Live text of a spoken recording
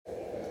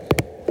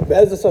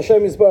Be'ezus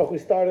Hashem Yisbarach, we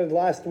started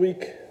last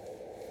week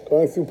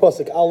going through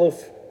Pasuk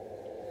Aleph,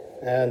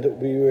 and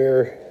we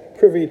were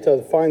privy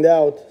to find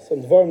out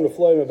some Dvarim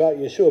Nefloim about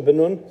Yeshua ben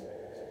Nun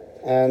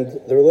and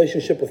the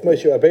relationship with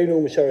Moshe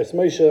Rabbeinu, Misharis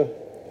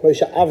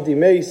Moshe Avdi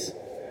Meis,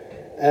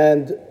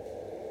 and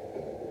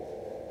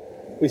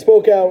we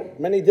spoke out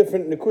many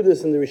different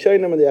Nekudas in the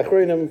Rishonim and the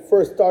Achronim,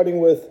 first starting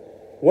with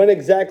when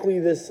exactly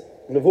this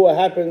Nevuah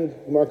happened,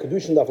 Mar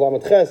Kedushin, Daf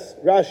Lamed Ches,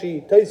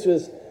 Rashi,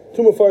 Tosfos,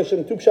 two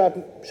Mefarshim, two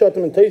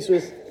Pshatim and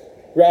Tosfos.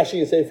 Rashi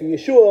and Sefer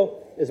Yeshua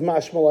is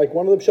mashma like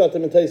one of the Pshatim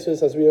and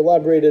Tosfos, as we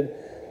elaborated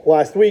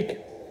last week.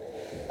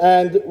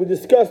 And we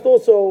discussed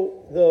also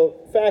the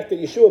fact that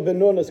Yeshua ben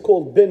Nun is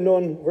called Ben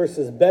Nun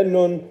versus Ben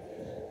Nun,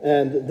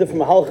 and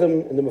different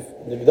mahalchim in the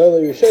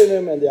Gedolei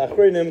Rishonim and the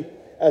Achronim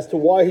as to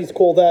why he's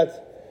called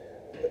that.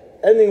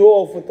 Ending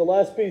off with the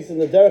last piece in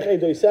the Derech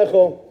Edoi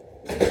Secha.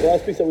 The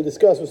last piece that we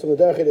discussed was from the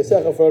Derech Edoi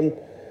Secha from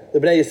the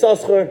Bnei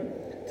Yissaschar,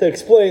 to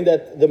explain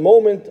that the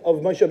moment of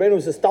Moshe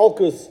Rabbeinu's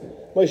Estalkus,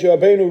 Moshe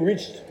Rabbeinu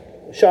reached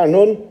Shar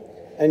Nun,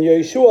 and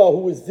Yeshua, who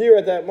was there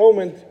at that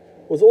moment,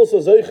 was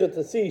also Zoichet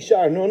to see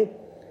Shar Nun,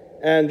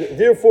 and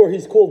therefore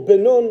he's called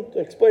Ben Nun, to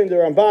explain the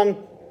Ramban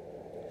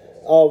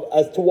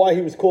as to why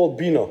he was called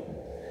Bina.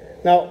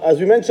 Now, as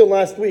we mentioned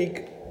last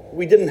week,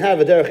 we didn't have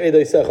a Derech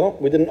Edoi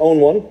Secha, we didn't own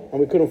one, and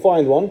we couldn't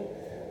find one,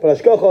 but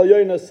Hashgacha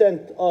Al-Yoina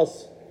sent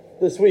us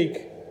this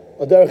week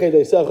a Derech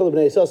Edoi Secha, the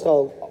Bnei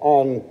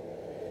Yissaschar,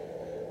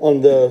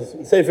 on the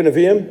Sefer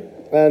Nevi'im,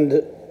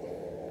 and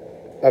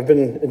I've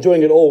been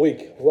enjoying it all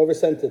week. Whoever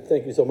sent it,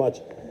 thank you so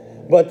much.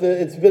 But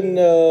it's been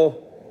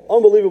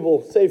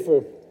unbelievable Sefer,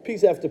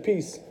 piece after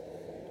piece.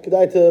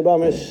 Kedai to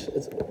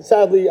Bamish.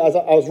 Sadly, as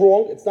I was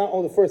wrong, it's not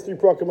only the first three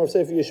prakim of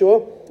Sefer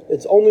Yeshua,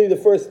 it's only the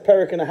first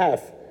parak and a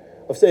half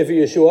of Sefer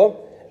Yeshua,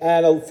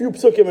 and a few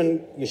psukim in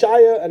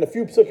Yeshaya, and a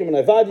few psukim in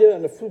Avadia,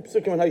 and a few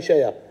psukim in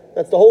Hosea.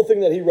 That's the whole thing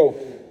that he wrote.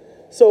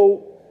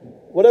 So,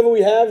 whatever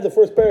we have, the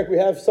first parak, we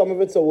have some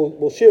of it, so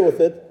we'll share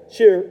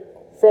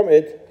from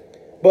it.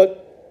 But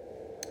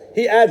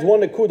he adds one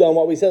nekuda on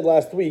what we said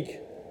last week,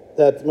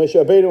 that Moshe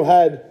Rabbeinu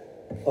had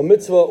a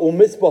mitzvah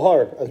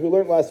u'mitzbahar, as we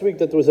learned last week,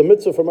 that there was a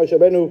mitzvah for Moshe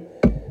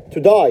Rabbeinu to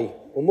die,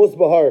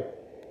 u'mitzbahar.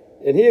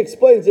 And he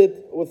explains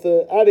it with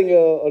adding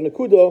a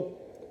nekuda,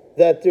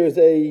 that there's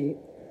a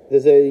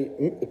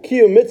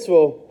kiyum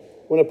mitzvah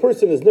when a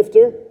person is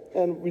nifter,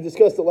 and we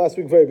discussed it last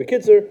week very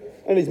bekitzer,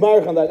 and he's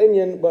marich on that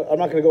inyan, but I'm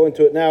not going to go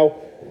into it now.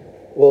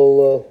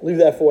 We'll leave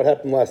that for what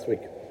happened last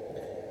week.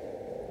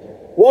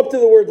 We're up to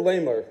the word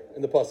lamer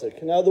in the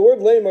pasuk. Now, the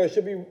word lamer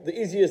should be the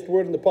easiest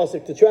word in the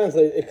pasuk to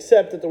translate,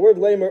 except that the word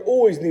lamer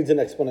always needs an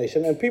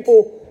explanation, and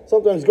people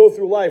sometimes go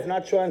through life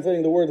not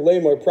translating the word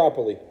lamer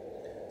properly.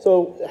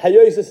 So,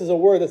 hayosis is a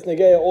word that's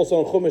negeya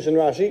also in Chumash and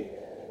Rashi,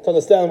 to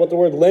understand what the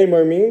word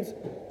lamer means.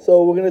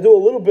 So we're going to do a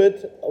little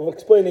bit of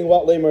explaining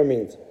what lamer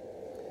means.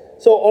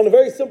 So on a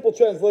very simple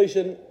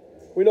translation,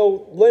 we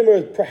know lamer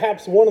is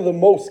perhaps one of the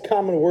most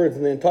common words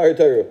in the entire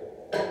Torah.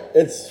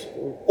 It's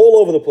all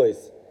over the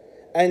place.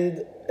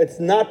 And it's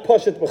not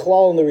pashut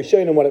b'chlal in the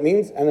Rishonim what it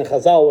means, and in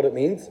Chazal what it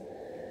means.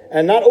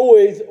 And not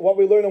always what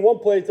we learn in one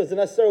place doesn't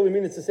necessarily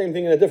mean it's the same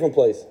thing in a different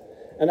place.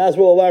 And as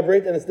we'll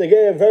elaborate, and it's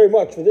negeya very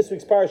much for this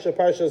week's parasha,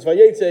 Parashas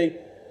Vayetze,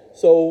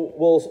 so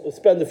we'll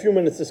spend a few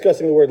minutes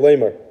discussing the word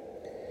lamer.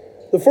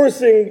 The first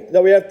thing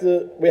that we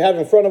have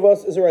in front of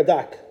us is a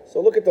radak.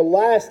 So look at the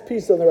last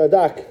piece on the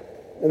radak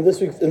in this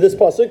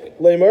pasuk,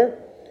 lamer.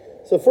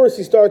 So first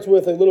he starts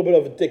with a little bit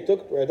of a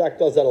diktuk. Radak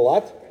does that a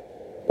lot.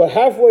 But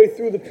halfway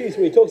through the piece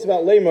where he talks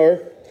about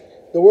lamer,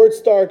 the words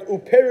start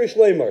uperish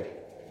lamer.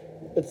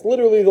 It's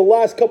literally the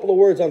last couple of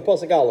words on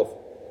pasuk aleph.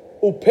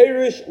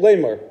 Uperish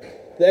lamer.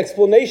 The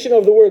explanation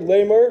of the word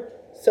lamer,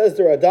 says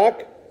the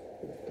radak,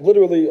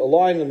 literally a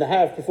line and a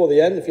half before the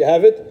end, if you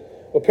have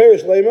it.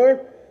 Uperish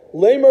lamer.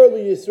 Lamer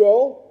li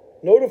Yisrael,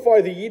 notify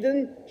the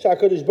Yidden,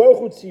 Shakadosh Baruch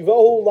Hu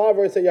tzivahu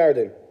laver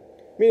sayarden.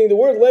 Meaning the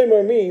word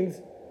lamer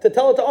means to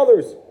tell it to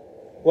others.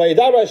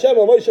 Vayidar Hashem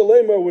al Moshe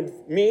lamer would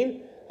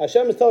mean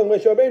Hashem is telling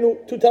Moshe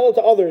Rabbeinu to tell it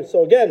to others.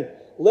 So again,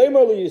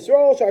 lamer li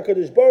Yisrael,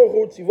 Shakadosh Baruch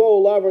Hu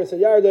tzivahu laver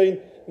sayarden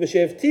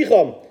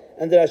v'shevticham,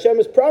 and that Hashem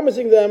is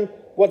promising them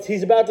what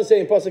He's about to say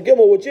in Pasuk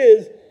Gimel, which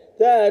is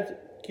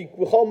that ki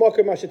b'chol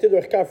makom asher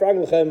tidrech kaf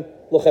raglechem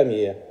lochem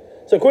yeh.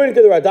 So according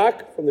to the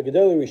Radak from the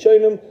Gedolei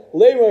Rishonim,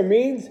 lamer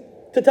means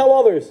to tell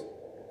others.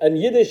 And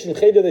Yiddish in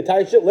Cheder they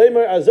teach it,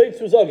 lamer azoit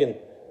zuzagin,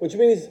 which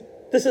means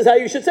this is how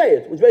you should say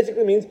it, which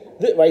basically means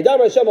Vayidar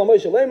Hashem al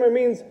Moshe lamer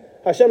means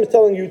Hashem is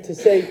telling you to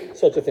say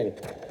such a thing.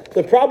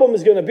 The problem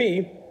is going to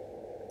be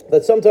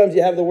that sometimes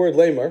you have the word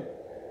lamer,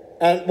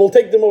 and we'll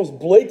take the most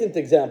blatant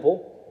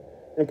example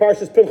in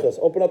Parshas Pinchas.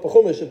 Open up a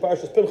Chumash in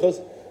Parshas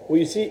Pinchas where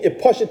you see a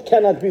pashut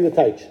cannot be the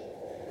taich.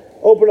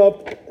 Open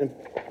up in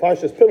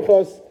Parshas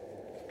Pinchas.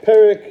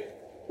 Perik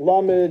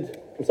Lamed,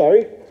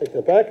 take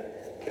that back.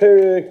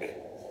 Perik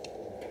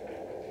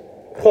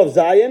Chav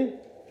Zayin,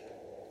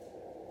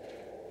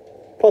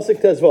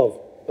 Pasuk Tezvav.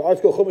 The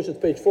article Chumash is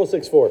page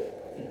 464.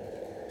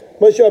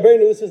 Moshe Rabbeinu,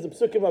 this is the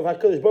psukim of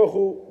HaKadosh Baruch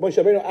Hu.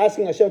 Moshe Rabbeinu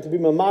asking Hashem to be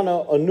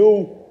mamana a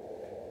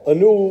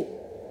new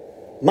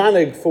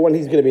manig for when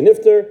he's going to be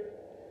nifter.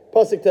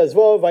 Pasuk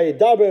Tezvav,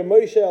 Vayedaber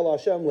Moshe el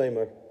Hashem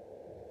lemer.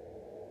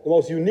 The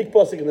most unique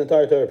pasuk in the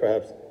entire Torah,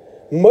 perhaps.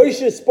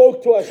 Moshe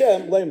spoke to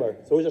Hashem lemer.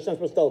 So who's Hashem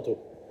supposed to tell to?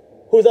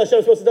 Who's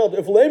Hashem supposed to tell to?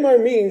 If lemer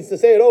means to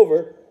say it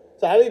over,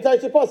 so how do you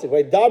attach the pasuk?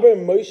 Vayedaber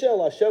Moshe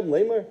el Hashem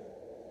lemer.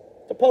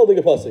 It's a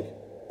paldiga pasuk.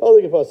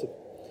 Paldiga pasuk.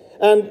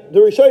 And the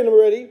Rishonim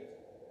already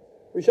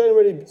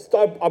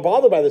are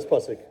bothered by this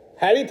pasuk.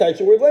 How do you attach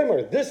the word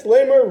lemer? This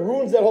lemer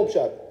ruins that whole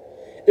pshat.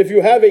 If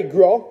you have a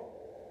gra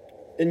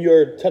in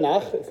your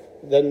Tanakh,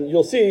 then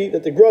you'll see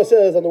that the gra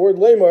says on the word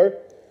lemer,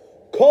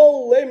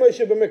 kol lemer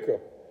shebamikra.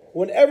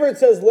 Whenever it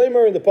says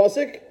lemer in the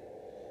pasuk,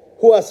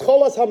 hu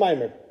ascholas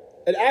hamaymer.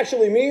 It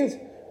actually means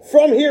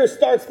from here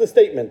starts the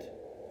statement.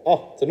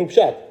 Oh, it's a new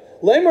pshat.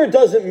 Lemer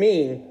doesn't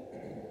mean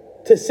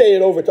to say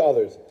it over to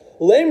others.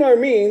 Lemer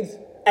means,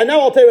 and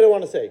now I'll tell you what I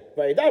want to say.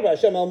 Vayedaber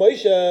Hashem el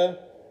Moshe.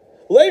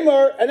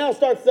 Lemer, and now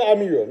starts the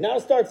Amira. Now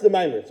starts the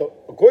Maimer. So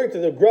according to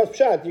the Gras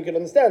Pshat, you can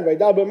understand,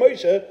 Vayedaber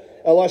Moshe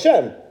el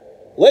Hashem.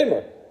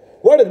 Lemer.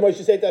 What did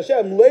Moshe say to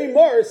Hashem?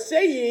 Lemer,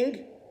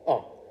 saying,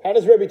 how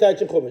does Rabbi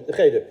Taichim Chumash, the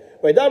Cheder?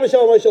 Vayedaber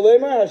Hashem el Moshe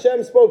Lemer,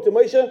 Hashem spoke to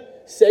Moshe,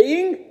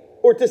 saying,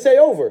 or to say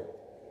over.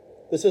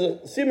 This is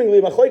seemingly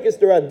Machlekes,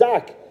 the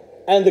Radak,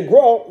 and the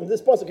Gra,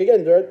 this pasuk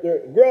again,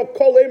 the Gra,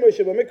 Kol Lemer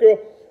Shebamikra,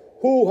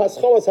 Hu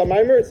Hascholas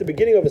HaMaimer, it's the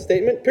beginning of a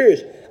statement,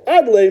 Pirish,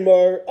 Ad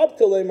Lemer, up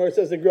to Lemer,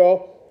 says the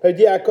Gra, Im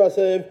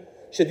Yeshua,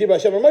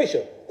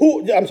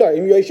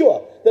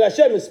 that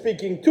Hashem is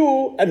speaking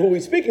to, and who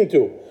he's speaking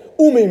to.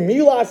 Umi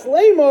milas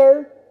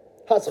lemer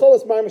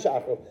hascholas ma'amer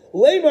shachar.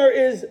 Lemer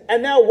is,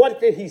 and now what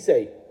did he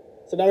say?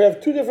 So now we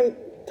have two different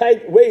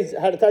ways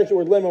how to type the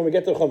word lemer when we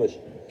get to the Chumash.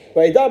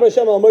 Vayedaber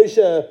Hashem el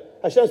Moshe,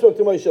 Hashem spoke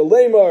to Moshe,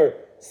 lemer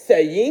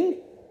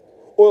saying,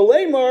 or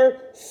lemer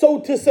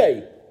so to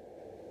say.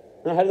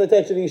 Now how do they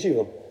type it in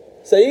yeshiva?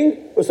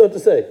 Saying or so to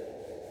say?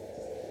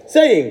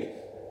 Saying.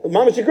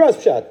 Mamash Gras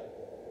Pshat.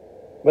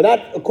 But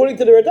not according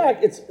to the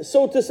Radak, it's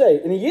so to say.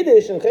 In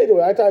Yiddish and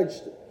Cheder, I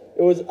touched,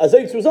 it was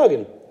Azay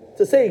Tzuzagin,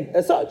 to say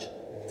as such.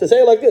 To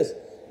say it like this.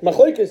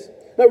 Machlokes.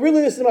 Now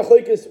really this is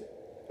Machlokes,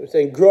 we're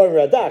saying Gra and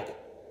Radak.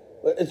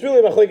 But it's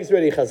really Machlokes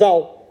already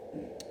Chazal.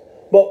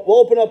 But we'll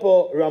open up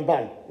a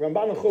Ramban.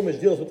 Ramban and Chumash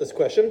deals with this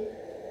question.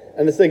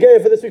 And it's the Geir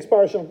for this week's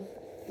Parsha.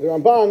 The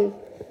Ramban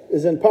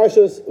is in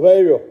Parshas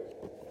Vayero.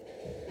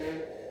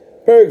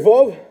 Perek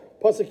Vov,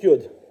 Pasuk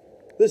Yud.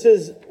 This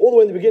is all the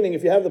way in the beginning.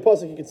 If you have the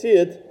pasuk, you can see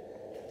it.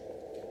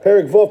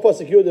 Perek Vav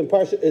pasuk Yud in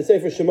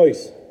Sefer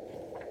Shemois.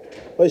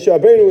 Moshe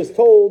Rabbeinu was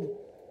told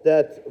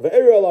that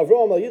Ve'era el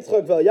Avram el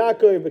Yitzchak ve'el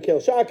Yaakov bekel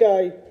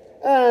Shakai,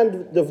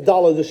 and the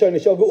Dala the Shoni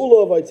Shal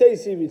Geula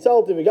v'Yitzesi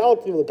v'Yitzalti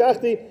v'Galti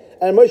v'Lekachti,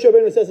 and Moshe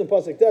Rabbeinu says in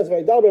pasuk Tes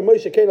Vayidaber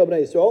Moshe Keil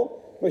Bnei Yisrael.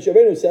 Moshe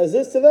Rabbeinu says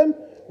this to them: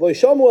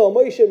 V'Yishamu el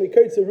Moshe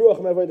mikotze ruach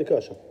me'avodah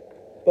kasha.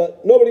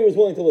 But nobody was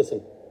willing to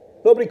listen.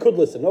 Nobody could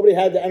listen. Nobody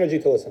had the energy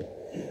to listen.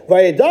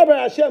 Vayedaber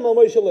Hashem el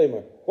Moshe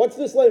lemer. What's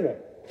this lemer?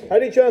 How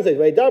do you translate?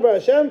 Vayedaber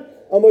Hashem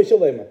el Moshe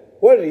lemer.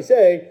 What did he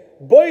say?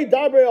 Boi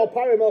daber el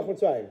Paroi melech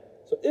Mitzrayim.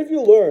 So if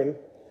you learn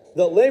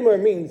that lemer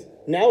means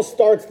now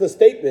starts the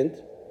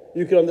statement,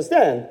 you can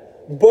understand.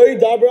 Boi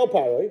daber el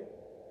Paroi.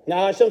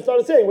 Now Hashem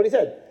started saying what he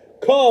said.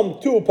 Come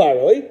to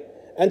Paroi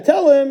and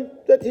tell him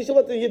that he should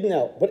let the Yidden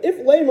out. But if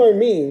lemer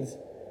means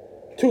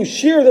to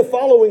share the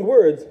following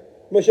words,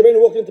 Moshe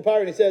Rabbeinu walked into Paroi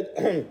and he said,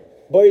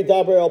 Boi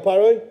daber el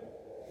Paroi.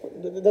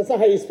 That's not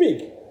how you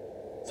speak.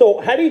 So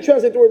how do you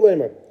translate the word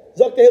lemer?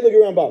 Zok tehillig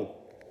Ramban.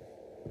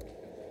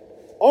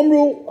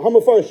 Amru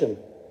hamafarshim.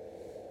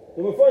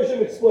 The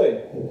mafarshim explain.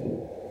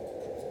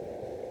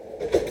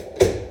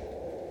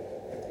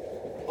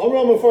 Amru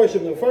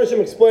hamafarshim. The mafarshim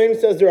explain,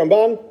 says the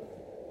Ramban,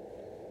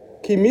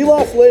 ki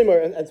milas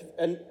lemer,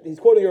 and he's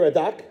quoting a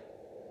Radak.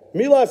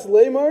 Milas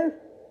lemer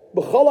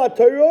b'chala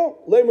Torah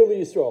lemer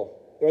li Yisrael.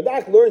 The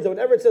Radak learns that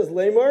whenever it says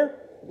lemer,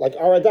 like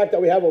our Radak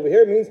that we have over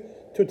here, means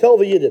to tell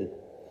the Yidden.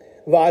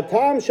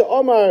 V'atam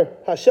she'amar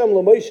Hashem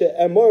l'Moshe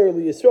emor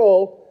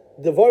liYisrael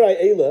devarai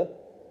eila.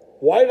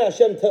 Why did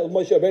Hashem tell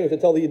Moshe Rabbeinu to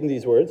tell the Yidden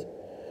these words?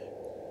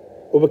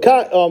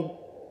 Ubekan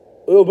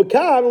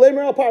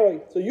lemer al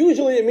Paroi. So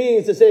usually it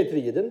means to say it to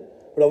the Yidden,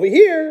 but over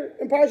here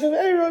in Parshas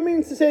Vayero it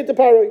means to say it to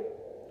Paroi.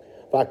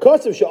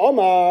 V'akosav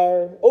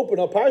she'amar, open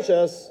up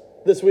Parshas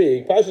this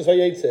week. Parshas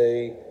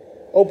Vayetze.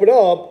 Open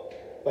up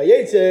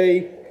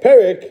Vayetze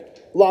Perek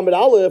Lamed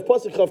Aleph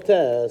Pasuk Chav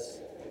Tes.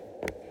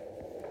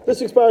 This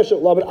week's parasha,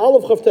 Lamed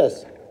Aleph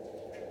Chavtes.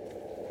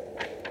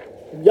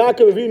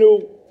 Yaakov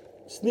Avinu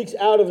sneaks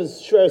out of his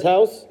shver's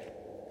house,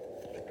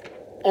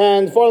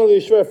 and finally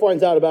the shver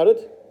finds out about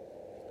it,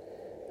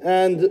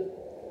 and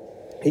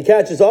he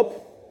catches up.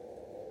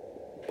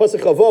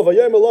 Pasuk Chavav,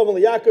 Vayom Elav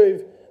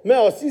Yaakov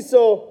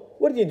Me'asiso.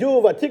 What did you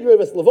do? Vatigre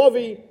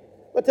Veslavovi.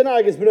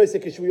 Vatanag is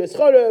Benoisek Kishvu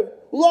Yescharev.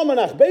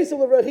 Lamanach Beisel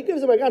Levrech. He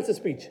gives him a ganze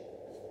speech.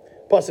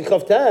 Pasuk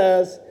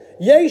Chavtes.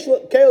 Yesh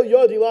Keil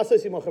Yodi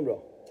Lasos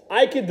Yimachemro.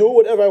 I can do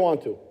whatever I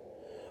want to.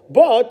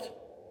 But,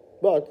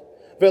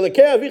 Velekei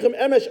Avichem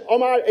Emesh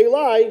Amar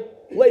Elai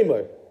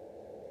Lemer.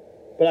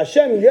 But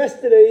Hashem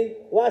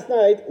last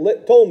night,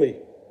 told me,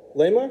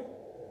 Lemer?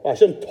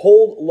 Hashem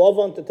told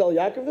Lavan to tell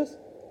Yaakov this?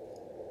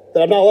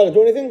 That I'm not allowed to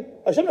do anything?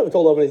 Hashem never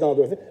told Lavan he's not allowed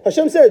to do anything.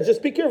 Hashem said,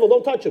 just be careful,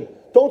 don't touch him.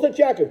 Don't touch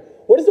Yaakov.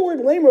 What does the word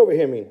lamer over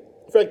here mean?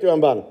 According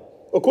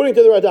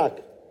to the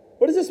Radak.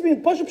 What does this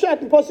mean? Pashup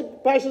Shat in Pasha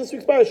this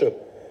week's parasha.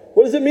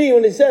 What does it mean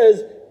when he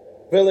says,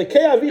 Ve'lekei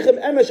avichem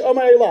emesh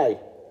omar elai?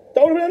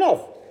 That would have been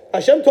enough.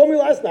 Hashem told me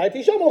last night,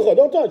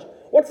 don't touch.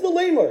 What's the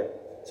lamer?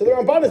 So the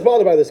Ramban is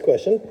bothered by this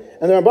question,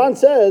 and the Ramban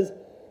says,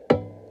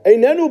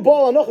 Einenu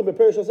bal anochem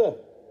b'perish haseh.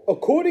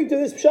 According to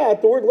this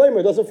pshat, the word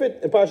lamer doesn't fit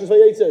in Parshas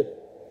Vayetze.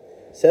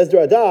 Says the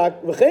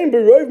Radak, V'chein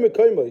b'rov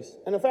mekoymos.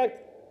 And in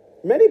fact,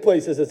 many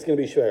places it's going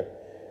to be shver.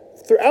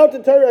 Throughout the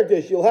Torah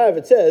Akdish, you'll have,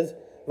 it says,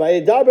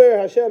 Vayedaber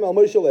Hashem al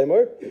Moshe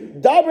lamer,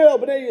 Daber al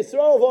bnei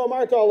Yisrael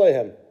v'amarta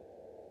aleihem.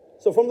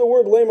 So from the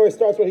word lamer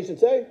starts what he should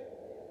say.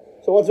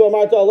 So what's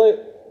v'amarta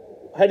aleihem?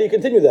 How do you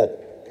continue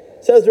that?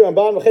 Says the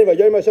Ramban, V'chein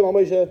v'yoyim Hashem al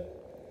Moshe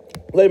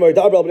lamer,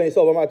 Daber al bnei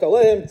Yisrael v'amarta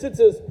aleihem,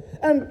 tzitzis.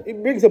 And he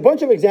brings a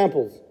bunch of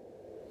examples.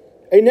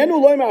 Einenu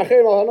loyma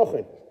acherim al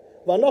hanochin.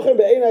 V'hanochin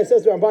be'enai,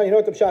 says the Ramban, you know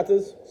what the pshat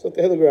is? So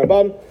the Hilug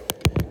Ramban.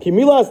 Ki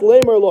milas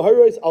lamer lo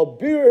harois al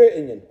bir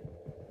ha'inyan.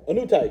 A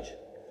new taich.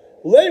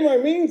 Lamer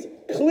means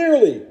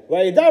clearly.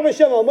 Vayedaber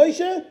Hashem al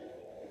Moshe,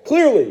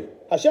 clearly.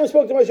 Hashem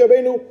spoke to Moshe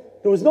Rabbeinu.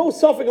 There was no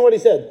suffix in what he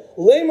said.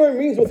 Lamer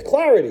means with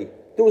clarity.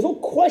 There was no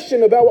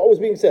question about what was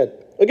being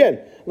said. Again,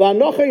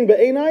 v'hanochin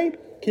be'enai,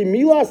 ki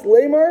milas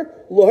lamer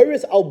lo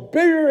harois al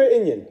bir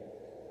ha'inyan.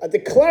 At the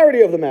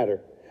clarity of the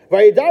matter.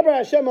 Vayedaber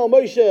Hashem al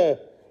Moshe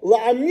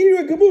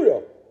la'amira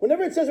gemura.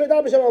 Whenever it says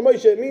Vayedaber Hashem al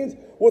Moshe, it means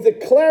with a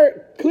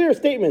clear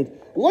statement.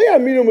 Lo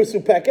ya'amiru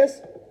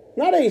musupekes,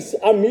 not a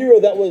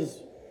amira that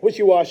was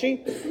wishy-washy.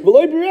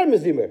 V'lo b'rem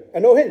mizdimer,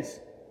 and no hints.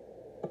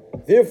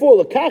 Therefore,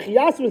 l'kach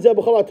yasmin zeh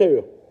b'chol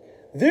ha'Torah.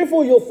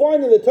 Therefore, you'll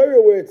find in the Torah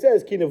where it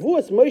says Ki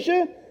nevuas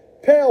Moshe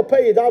pe al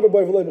pe yedaber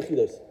boy v'lo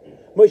b'chilos.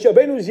 Moshe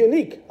Rabbeinu is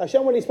unique.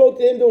 Hashem, when he spoke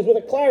to him, there was with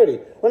a clarity.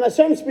 When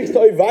Hashem speaks to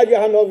Ovadia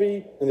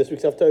Hanavi, in this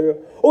week's Haftarah,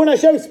 or when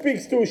Hashem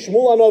speaks to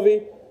Shmuel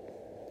Hanavi,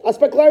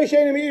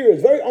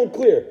 it's very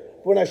unclear.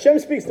 But when Hashem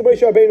speaks to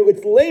Moshe Rabbeinu,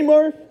 it's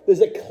lamer,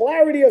 there's a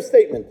clarity of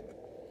statement.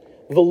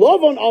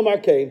 V'lovon Amar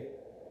Kain.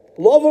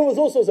 Lovon was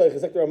also Zeich,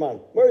 Zek Raman.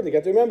 You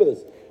have to remember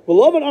this.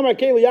 V'lovon Amar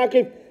Kain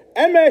Yaakov,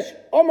 Emesh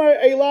Amar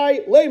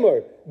Elai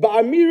Lamer,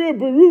 Ba'amira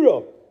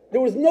Berura.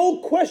 There was no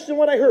question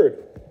what I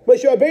heard.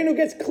 Moshe Rabbeinu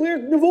gets clear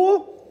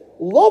nevuah.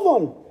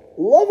 Lavan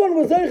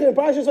was Zeich in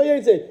Parashas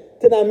Vayetze.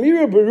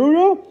 Tenamira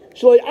Berura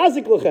Shloi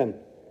Azik Lachem.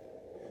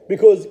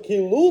 Because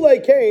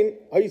Kilulei Kain,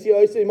 how you see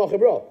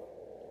Machabra.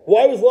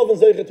 Why was Lavan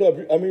Zeich to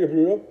Amira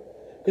Berura?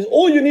 Because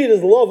all you need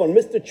is Lavan,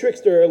 Mr.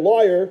 Trickster,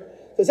 liar,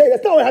 to say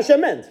that's not what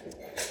Hashem meant.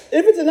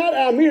 If it's not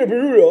Amira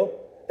Berura,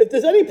 if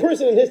there's any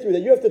person in history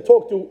that you have to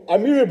talk to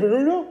Amira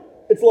Berura,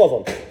 it's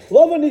Lavan.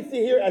 Lavan needs to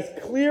hear as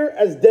clear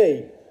as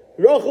day.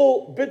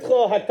 Rachel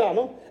Bitcha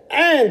Haktana.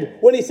 And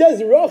when he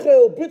says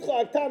Rachel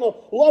Bitcha Haktana,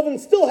 Lavan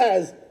still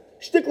has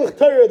shtiklach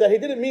Torah that he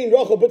didn't mean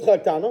Rachel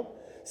Bitcha Haktana.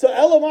 So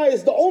Elamai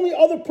is the only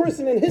other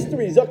person in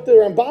history, Zakta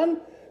Ramban,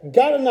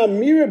 got an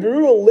Amira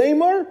Berura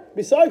Lamar,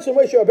 besides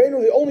Moshe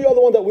Rabbeinu, the only other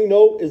one that we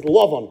know is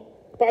Lavan.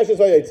 Parashas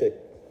Vayetze.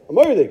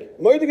 Amordik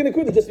in the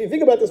Kudah, just if you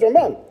think about this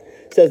Ramban.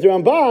 It says the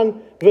Ramban,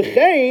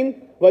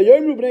 V'chein,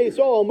 V'yoyimru b'nei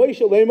Yisrael al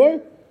Moshe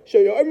Lamar,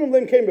 She'yoyimru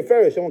lim came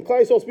beferish. And when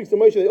Klal Yisrael speaks to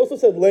Moshe, they also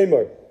said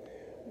Lamar.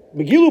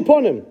 Megilu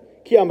ponim,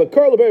 ki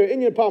amakar leber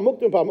inyan pam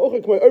muktim pam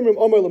ochik k'may omrim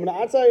omer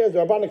l'mna'atzai, as the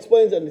Ramban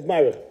explains and his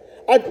Marich.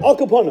 Al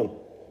kaponim.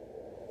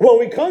 When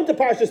we come to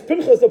Parshas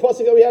Pinchas, the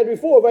pasuk that we had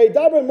before,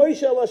 Vayedaber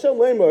Moshe el Hashem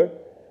Lamar,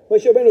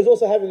 Moshe Rabbeinu is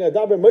also having a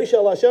Daber Moshe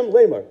el Hashem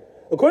Lamar.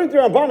 According to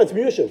Ramban, it's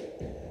Miyushav.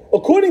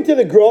 According to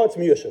the Gra, it's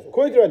Miyushav.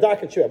 According to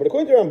Radak, it's Shver. But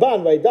according to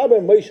Ramban,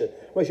 Vayedaber Moshe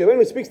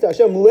Rabbeinu speaks to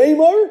Hashem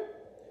Lamar,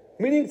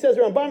 meaning, says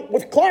Ramban,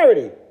 with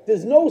clarity.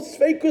 There's no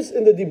sfeikus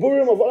in the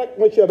diburim of what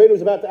Moshe Rabbeinu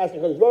is about to ask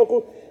HaKadosh Baruch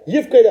Hu,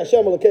 Yifkei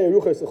Hashem Elokei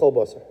Ruchos L'chol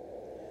Basar.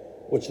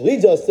 Which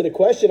leads us to the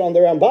question on the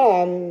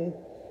Ramban,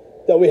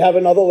 that we have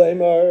another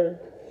Lamar.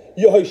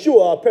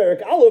 Yehoshua,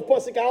 Perik Aleph,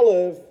 Pasuk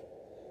Aleph.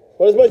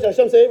 What does Moshe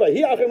Hashem say?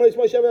 Vayi Achim Moshe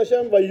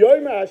Hashem,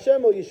 Vayomer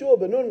Hashem El Yeshua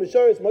Benun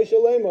Misharis Moshe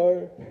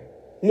Lamar.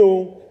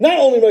 No, not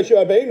only Moshe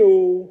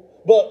Rabbeinu,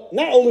 but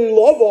not only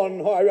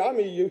Lavan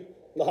Ha'arami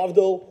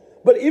Lahavdil,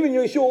 but even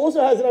Yeshua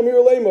also has an Amir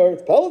Lamar.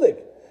 It's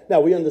Peladik. Now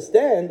we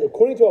understand,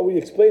 according to what we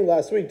explained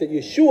last week, that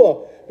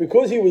Yeshua,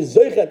 because he was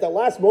Zeich at the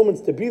last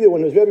moments to be there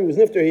when his Rebbe was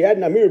Nifter, he had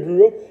an Amir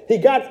Brura. He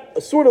got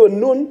a sort of a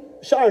Nun,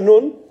 Shar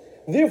Nun.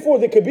 Therefore,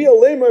 there could be a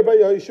Lamar by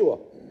Yeshua.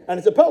 And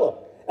it's a Pella.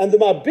 And the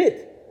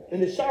Mabit in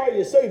the Shara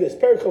Yesodis,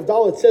 Perich of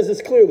Dalet, says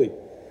this clearly.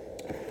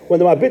 When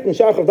the Mabit in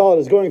Shara of Dalet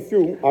is going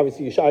through,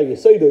 obviously Shara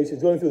Yesodis,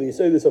 he's going through the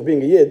Yesodis of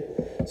being a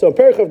Yid. So in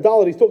Perich of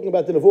Dalet, he's talking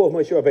about the Nevuah of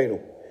Moshe Rabbeinu.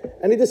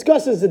 And he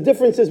discusses the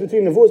differences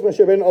between Nevuah of Moshe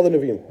Rabbeinu and other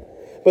Nevi'im.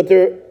 But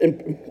there,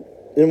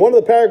 in one of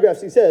the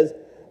paragraphs, he says,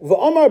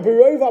 V'amar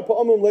b'rova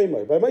pa'amim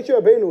leimar. By Moshe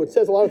Rabbeinu, it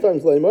says a lot of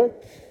times leimar.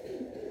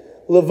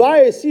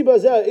 Levaya siba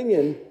zeh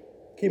inyan,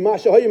 ki ma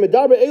shahayi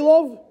medaber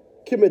elov,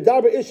 a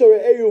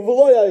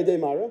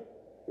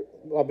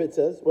bit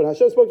says, when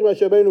Hashem spoke to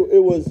Moshe Rabbeinu, it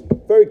was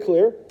very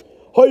clear.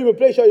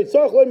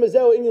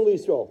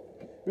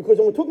 because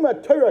when we're talking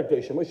about Torah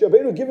Kedusha, Moshe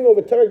Rabbeinu giving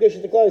over Torah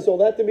Kedusha to Klal Yisrael,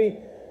 there had to be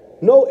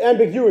no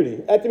ambiguity.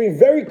 It had to be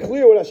very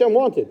clear what Hashem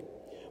wanted.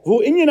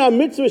 V'hu inyan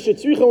ha-mitzvah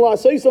shetzrichen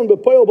la'aseisan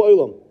b'poel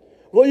ba'olam.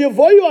 V'lo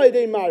yavoyu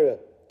al-yedei mara,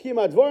 ki im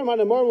advarim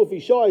ha'nemarim l'fi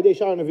shah al-yedei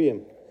shar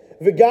ha-neviim.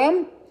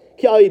 V'gam,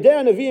 ki al-yedei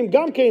ha-neviim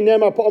gam kein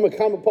nemar pa'amim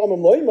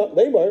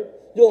leimar.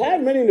 You'll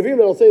have many Nevi'im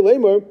that will say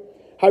leimar,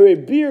 hare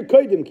bir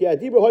koidim ki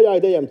adibur hoya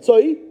al-yedei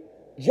amtzoi.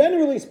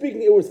 Generally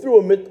speaking, it was through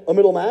a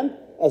middleman,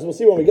 as we'll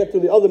see when we get to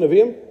the other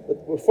Nevi'im.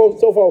 But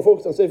so far we're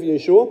focused on Sefer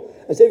Yeshua.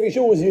 And Sefer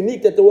Yeshua was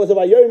unique that there was a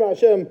Vayomer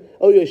Hashem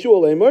El Yeshua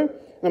Leimer.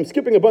 And I'm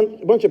skipping a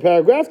bunch of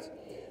paragraphs.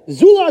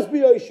 Zulas bi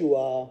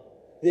Yeshua.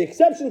 The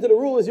exception to the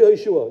rule is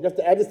Yeshua. You have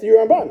to add this to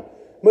your Ramban.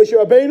 Moshe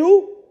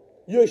Rabbeinu,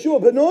 Yeshua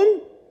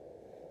Benun,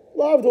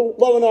 Lavdu,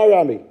 Lavan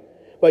Arami.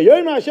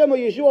 Vayomer Hashem El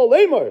Yeshua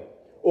Leimer.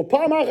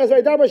 Upam achas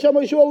vaydaber Hashem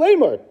El Yeshua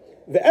Leimer.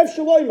 Ve'ef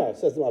shaloimer,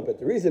 says the Mappet.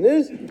 The reason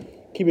is,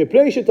 Ki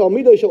mipnei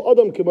shetalmidei shel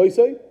Adam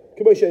k'moisei,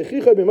 k'moisei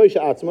echicha b'Moshe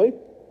atzmai.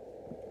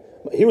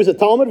 He was a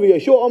Talmud,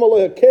 v'Yeshua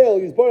Amaloi HaKel,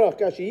 Yizbarach,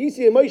 Kashi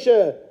Yisi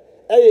Moshe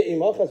Eya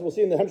Imach, as we'll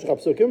see in the Hemshech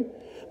HaPsukim.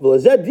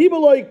 V'lezeh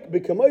dibaloi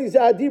b'kamoi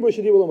zeh dibur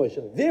shedibur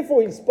Moshe.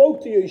 Therefore, he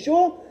spoke to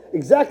Yeshua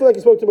exactly like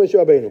he spoke to Moshe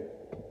Rabbeinu.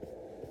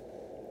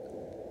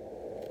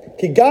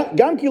 Ki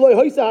gam ki loi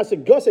hoisa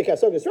hasegosek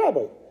hasogas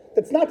rabbi.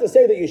 That's not to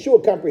say that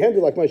Yeshua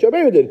comprehended like Moshe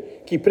Rabbeinu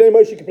did. Ki pnei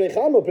Moshe ki pnei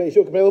Chama, pnei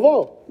Yeshua ki pnei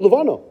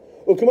Levano.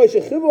 And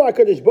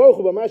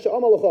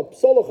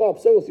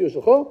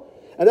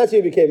that's how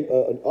he became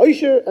an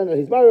Oisher and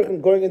he's Marach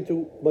and going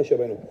into Moshe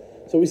Rabbeinu.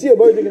 So we see a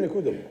bird in the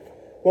Kudim.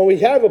 When we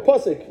have a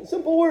pasuk,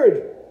 simple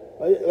word,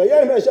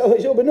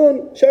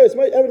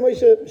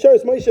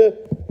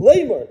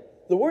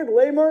 the word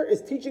Lamer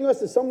is teaching us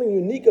there's something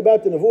unique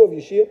about the Nevuah of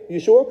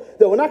Yeshua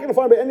that we're not going to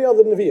find by any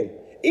other Nevi'im.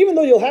 Even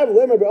though you'll have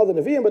Lamer by other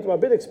Nevi'im, but the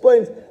Rabbit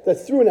explains that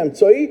through an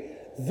Amtzoi,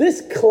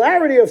 this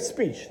clarity of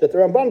speech that the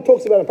Ramban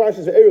talks about in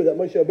Parashas Ve'eru that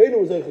Moshe Rabbeinu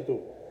was zeicha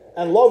to,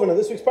 and Lavan in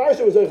this week's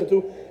parasha was zeicha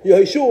to,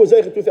 Yehoshua was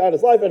zeicha to throughout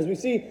his life, and as we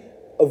see,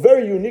 a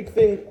very unique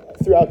thing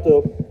throughout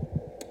the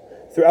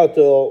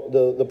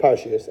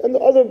parashas. And the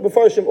other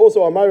Mefarshim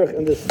also are Marich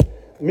in this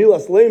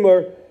Milas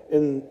Lamer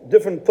in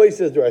different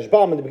places. The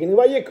Rashbam in the beginning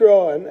of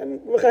Vayikra,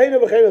 and V'chahena,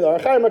 the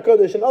Archaim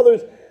HaKadosh, and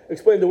others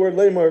explain the word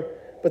Lamer.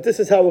 But this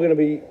is how we're going to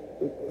be,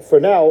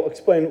 for now,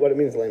 explain what it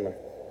means Lamer.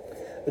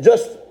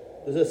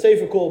 There's a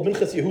sefer called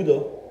Minchas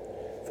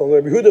Yehuda from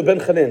Rabbi Yehuda ben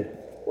Chanin,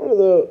 one of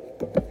the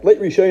late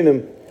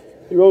Rishonim.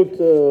 He wrote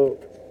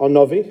on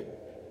Navi,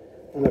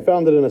 and I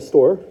found it in a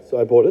store, so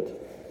I bought it.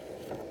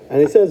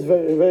 And he says a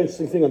very, very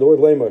interesting thing on the word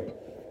Lamer.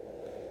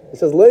 He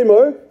says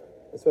Lamer,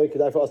 it's very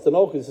kedai for us to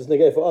know because this is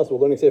negay for us. We're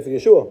learning Sefer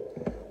Yeshua.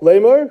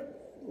 Lamer,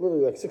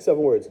 literally like 6-7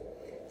 words.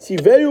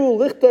 Tziveu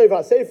lichtoi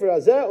v'sefer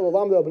hazeh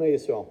u'lamdei b'nei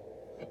Yisrael.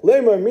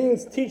 Lamer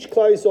means teach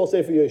Klal Yisrael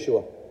Sefer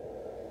Yeshua.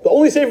 The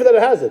only sefer that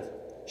it has it.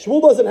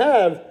 Shmuel doesn't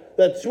have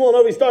that. Shmuel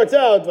Navi starts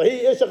out,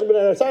 Vahi Ishach ben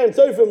Arasayim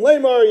Tzofim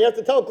Lamar, and you have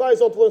to tell Klal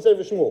Yisrael to learn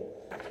Sefer Shmuel.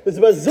 There's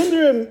about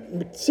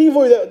Zunderim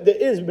Tzivoy that there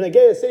is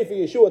B'negei Sefer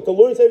Yeshua to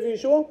learn Sefer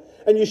Yeshua,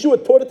 and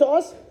Yeshua taught it to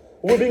us.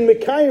 We're being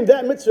Mekayim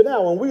that mitzvah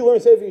now when we learn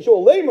Sefer Yeshua.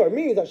 Lamar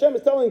means Hashem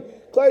is telling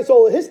Klal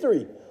Yisrael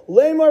history.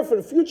 Lamar for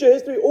the future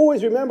history.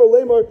 Always remember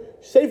Lamar.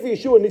 Sefer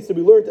Yeshua needs to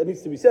be learned. It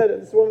needs to be said.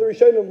 And this is one of the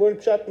Rishonim learned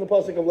Pshat in the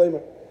pasuk of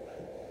Lamar.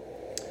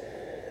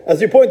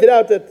 As you pointed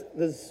out, that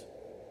there's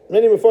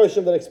many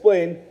Mefarshim that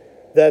explain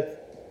that,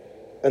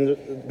 and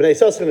Bnei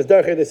Saschin is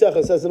Derech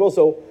Edesecha says it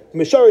also,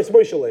 Misharis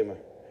Moshe Lamer,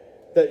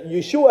 that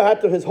Yeshua had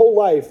to his whole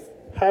life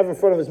have in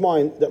front of his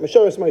mind that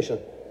Misharis Moshe,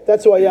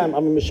 that's who I am.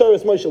 I'm a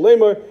Misharis Moshe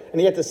Lamer, and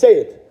he had to say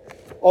it.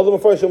 All the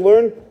Mefarshim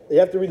learn that you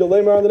have to read the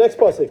Lamer on the next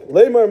pasuk.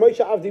 Lamer Moshe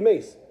Avdi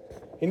Meis.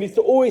 He needs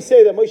to always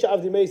say that Moshe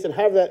Avdi Meis and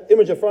have that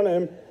image in front of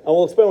him, and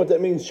we'll explain what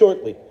that means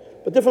shortly.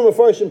 But different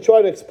Mefarshim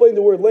try to explain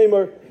the word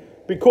Lamer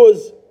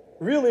because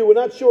really, we're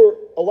not sure.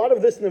 A lot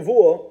of this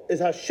nevuah is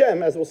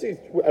Hashem, as we'll see,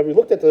 as we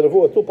looked at the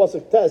nevuah, 2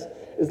 pasuk test,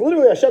 is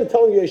literally Hashem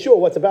telling Yeshua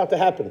what's about to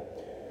happen.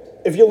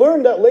 If you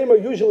learn that Lamer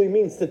usually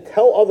means to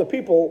tell other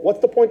people, what's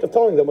the point of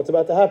telling them what's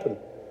about to happen?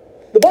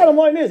 The bottom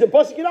line is, in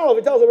pasuk Yud,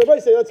 it tells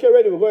everybody, say, let's get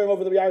ready, we're going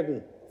over the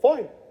Yarden.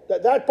 Fine.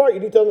 That part you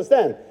need to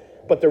understand.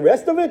 But the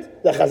rest of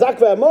it, the Chazak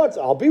ve'amatz,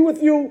 I'll be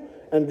with you,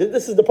 and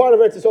this is the part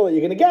of Eretz Yisrael that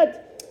you're going to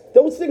get.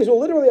 Those things were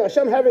literally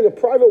Hashem having a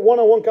private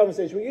one-on-one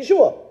conversation with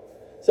Yeshua.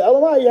 So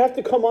Elamai, you have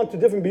to come on to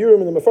different biurim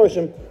in the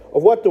Mefarshim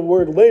of what the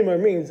word Lamer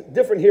means,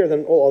 different here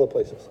than all other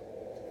places.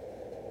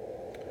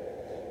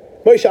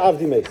 Moshe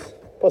Avdi Meis,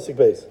 pasuk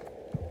Beis.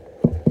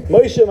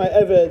 Moshe, my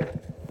Eved,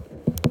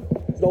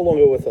 is no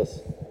longer with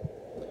us.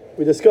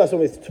 We discussed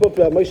when we spoke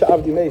about Moshe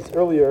Avdi Meis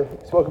earlier.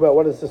 We spoke about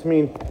what does this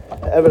mean,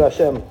 Eved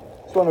Hashem.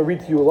 I just want to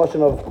read to you a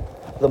lashon of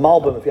the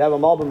Malbim. If you have a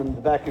Malbim in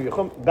the back of your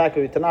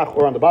Tanakh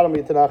or on the bottom of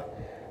your Tanakh,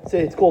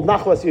 say it's called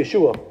Nachlas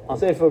Yeshua. On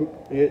Sefer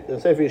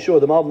Yeshua,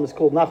 the Malbim is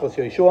called Nachlas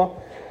Yeshua.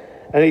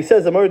 And he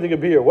says, Amar de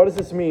Gabir, what does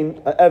this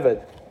mean,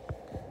 Eved?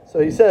 So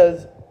he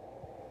says,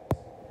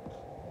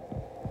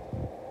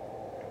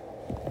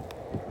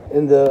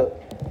 in the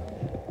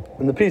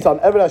piece on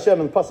Eved Hashem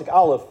in Pasuk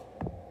Aleph,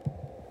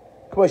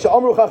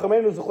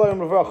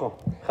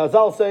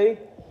 Chazal say,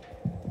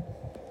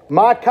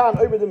 Ma kan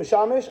omer de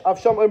mishamish, av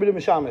sham omer de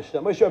mishamish.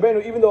 That Moshe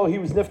Rabbeinu, even though he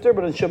was nifter,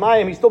 but in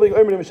Shemayim he's still being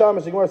omer de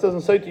mishamish. The Gemara says in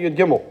Sotah Yud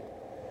Gimel.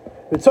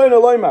 V'tzoyin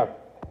loymar,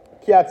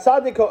 ki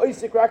atzadik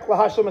ha'oisik rak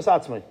lahashlam es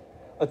atzmai.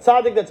 A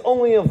tzaddik that's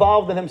only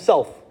involved in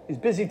himself. He's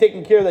busy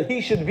taking care that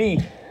he should be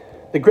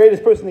the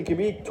greatest person he can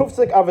be.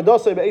 Tufsik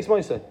avodasei be'eis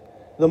moisei.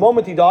 The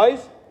moment he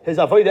dies, his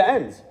avodah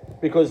ends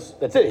because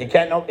that's it. He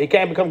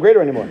can't become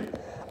greater anymore.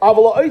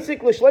 Aval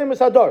ha'oisik l'shleimus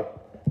hadar,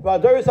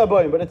 v'hadaris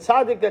habayim. But a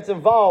tzaddik that's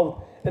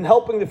involved in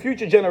helping the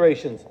future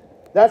generations,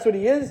 that's what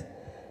he is.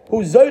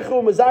 Who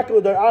zeichu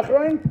mezakel dar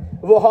achrein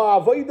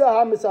v'ha'avodah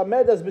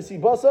ha'misamed as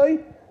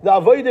b'sibasei. The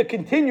avodah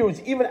continues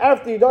even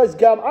after he dies.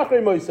 Gam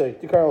achrei moisei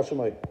to Karal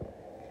Shemai.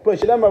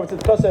 Moshe Lemar was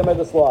Kasei Med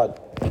Slad.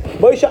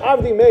 Moshe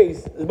Avdi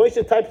Meis,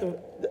 Moshe types of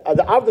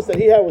the Avdus that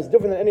he had was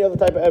different than any other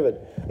type of Eved.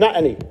 Not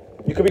any.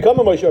 You could become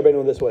a Moshe Rabbeinu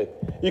in this way.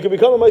 You could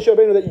become a Moshe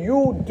Rabbeinu that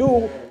you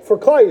do for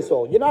Klal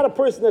Yisrael. You're not a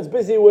person that's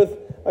busy with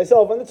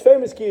myself. And it's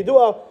famous Ki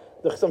Yidua,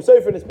 the Chasam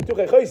Sofer in his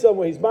Petuchei Chaysam,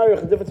 where he's married,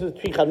 the difference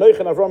between Chanoich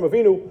and Avram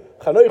Avinu.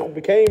 Chanoich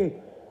became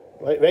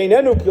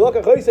Veinenu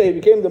Kilaka Chaysam, he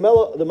became the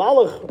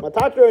Malach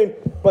Matatrein,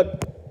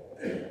 but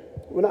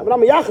we're not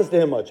miyachas to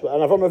him much. And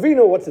Avram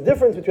Avinu, what's the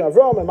difference between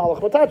Avram and Malach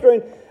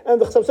Matatrein? And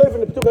the Chasam Sofer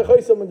in the Petuchei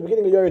Chaysam in the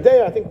beginning of Yoreh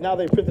Deah, I think now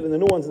they printed in the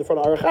new ones in the front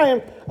of Aruch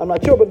Chaim. I'm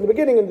not sure, but in the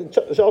beginning in the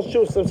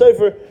Chasam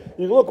Sofer,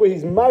 you look where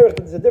he's married.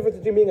 There's a difference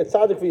between being a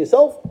tzaddik for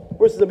yourself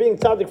versus being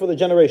tzaddik for the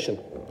generation.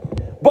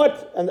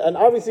 But and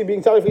obviously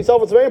being tzaddik for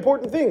yourself, it's a very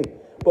important thing.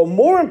 But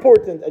more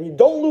important, and you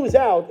don't lose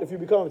out if you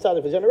become a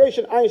tzaddik for the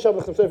generation. Ayin Shav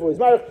Chasam Sofer is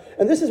married,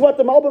 and this is what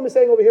the Malbim is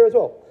saying over here as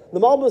well. The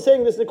Malbim is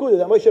saying this Nekuda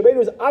that Moshe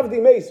Rabbeinu is Avdi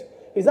Meis.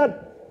 He's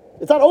not.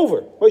 It's not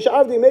over. Moshe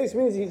Avdi Meis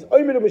means he's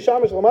Omer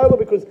Mishamish Lamayla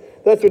because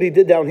that's what he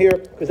did down here,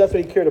 because that's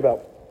what he cared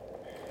about.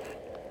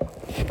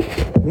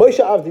 Moshe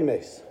Avdi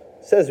Meis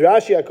says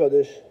Rashi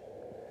HaKodesh,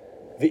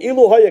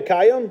 V'ilu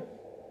hayakayim,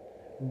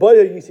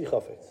 baya yisi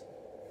chafetz.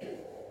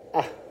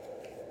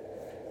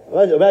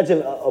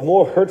 Imagine a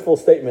more hurtful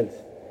statement.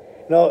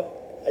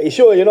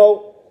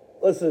 Yeshua,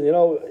 listen,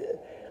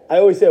 I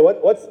always say,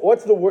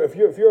 what's the word, if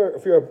you're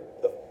a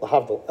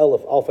Havdal,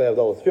 Elif, Alpha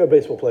Havdal, if you're a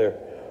baseball player,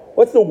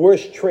 what's the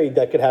worst trade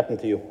that could happen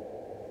to you?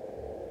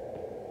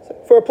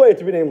 For a player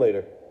to be named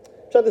later.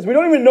 We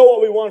don't even know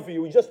what we want for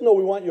you. We just know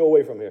we want you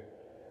away from here.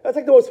 That's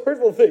like the most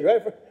hurtful thing,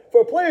 right?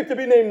 For a player to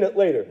be named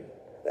later.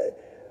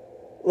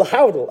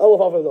 L'havdal,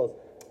 Elif Alpha Havdal.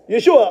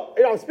 Yeshua,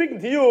 I'm speaking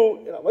to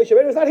you. Moshe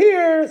Rabbeinu's not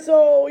here,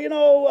 so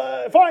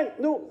fine.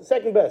 No,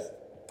 second best.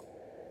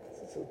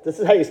 So this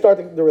is how you start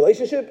the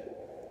relationship.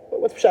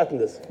 What's pshat in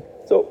this?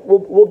 So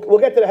we'll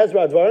get to the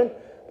Hezra Advarim,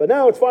 but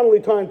now it's finally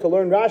time to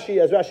learn Rashi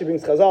as Rashi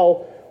brings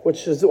Chazal,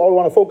 which is all we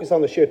want to focus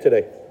on the shir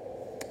today.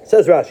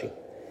 Says Rashi,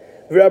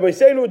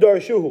 V'Rabbeinu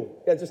darshuhu.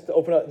 Yeah, just to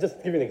open up, just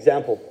to give you an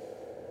example.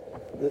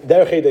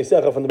 Derechei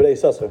Deisecha from the Bnei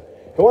Yissaschar.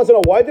 He wants to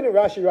know why didn't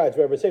Rashi write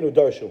V'Rabbeinu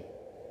darshu?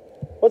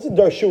 What's a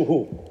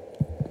darshuhu?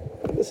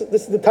 This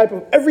is the type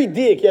of every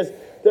diak he has.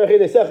 Derechei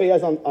Deisecha he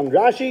has on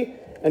Rashi,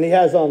 and he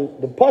has on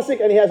the pasuk,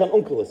 and he has on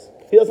Unkelos.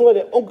 He doesn't let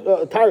not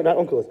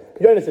Unkelos.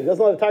 Yonason. He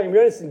doesn't let the Targum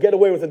Yonason get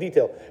away with the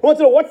detail. He wants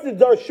to know what's the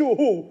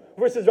darshuhu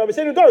versus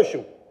Rabbeinu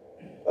darshu.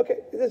 Okay,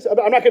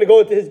 I'm not going to go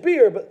into his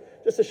beer,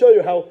 but just to show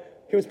you how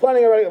he was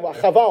planning already a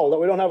chaval that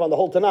we don't have on the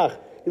whole Tanakh.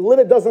 He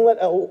doesn't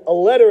let a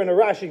letter in a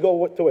Rashi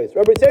go to waste.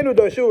 Rabbeinu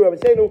darshu,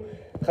 Rabbeinu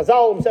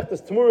Chazal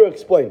Masechtas Tamura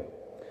explain.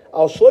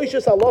 Al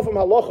shloishes halafim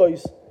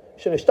halachos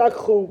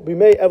shenishtakchu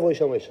b'mei evlei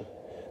shel Moshe.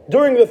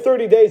 During the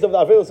 30 days of the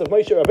Avelos of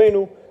Moshe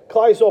Rabbeinu,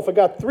 Klal Yisrael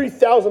forgot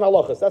 3,000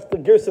 halachas. That's the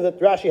girsa that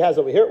Rashi has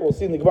over here. We'll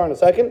see in the Gemara in a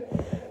second.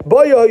 So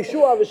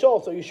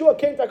Yeshua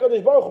came to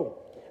HaKadosh Baruch Hu,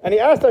 and he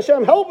asked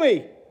Hashem, help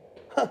me.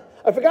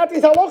 I forgot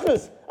these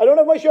halachas. I don't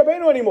have Moshe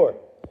Rabbeinu anymore.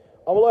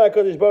 Amalai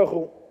HaKadosh Baruch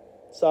Hu,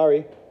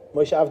 sorry,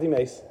 Moshe Avdi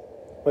Meis.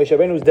 Moshe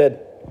Rabbeinu is dead.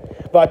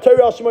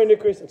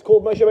 It's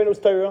called Moshe Rabbeinu's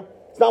Torah.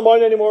 It's not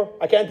mine anymore.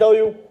 I can't tell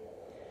you.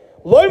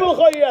 I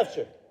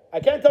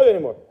can't tell you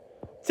anymore.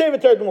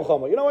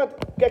 You know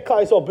what? Get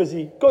Klal Yisrael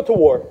busy. Go to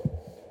war.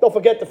 Don't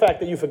forget the fact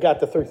that you forgot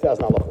the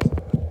 3,000 halachas.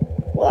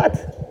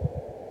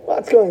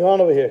 What's going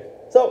on over here?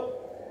 So,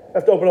 I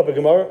have to open up a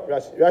Gemara.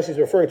 Rashi is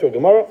referring to a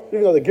Gemara,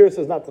 even though the Girsa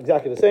is not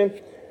exactly the same.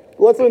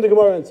 But let's learn the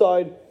Gemara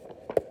inside.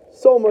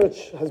 So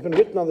much has been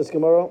written on this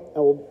Gemara,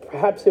 and we'll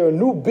perhaps hear a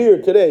new beer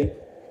today,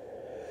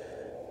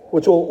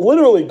 which will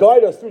literally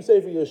guide us through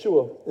Sefer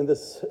Yeshua in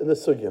this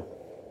sugya.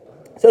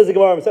 It says the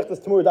Gemara, Masechtas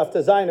Tamur Daf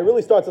Tezayin. It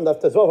really starts on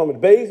Daf Tezvav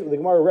Hamid Beis. The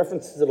Gemara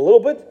references it a little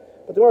bit,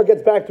 but the Gemara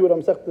gets back to it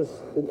on Masechtas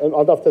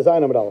on Daf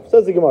Tezayin Hamid Aleph.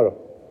 Says the Gemara.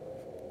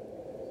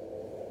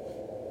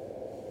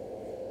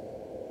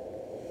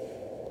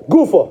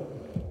 Gufa.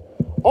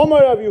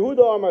 Omar Rav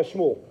Yehuda Amar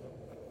Shmuel.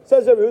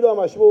 Says Rav Yehuda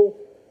Amar Shmuel,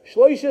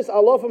 Shloishes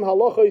alafim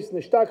halachos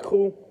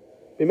nishtakchu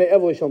b'mei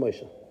evlei shel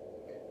Moshe.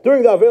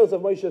 During the Avelos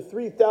of Moshe,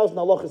 3,000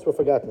 halachos were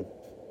forgotten.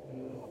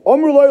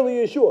 Omru loy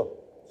li Yeshua.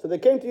 So they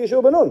came to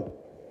Yeshua ben Nun.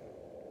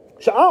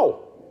 Sha'al,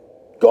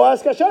 go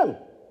ask Hashem.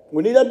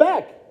 We need that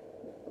back.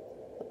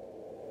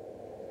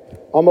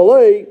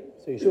 Amalei,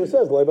 so Yeshua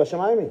says, loy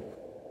b'shamayim.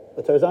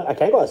 I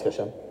can't go ask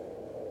Hashem.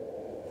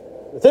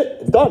 That's it.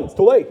 It's done. It's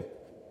too late.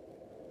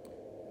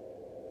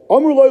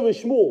 Amru loy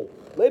Shmuel.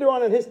 Later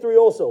on in history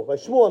also, by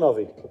Shmuel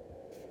Hanavi.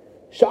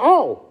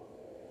 Sha'al.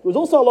 There was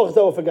also halachas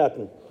that were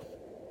forgotten.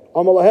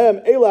 Amar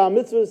lahem Eila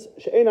mitzvahs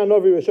she'eina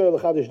novi Rishon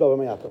l'chadish davar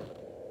mayata.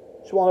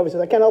 Shmuel Hanavi says,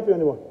 I can't help you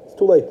anymore. It's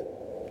too late.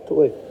 Too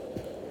late.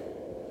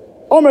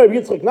 Amar Reb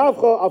Yitzchak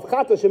Nafcha av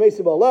chata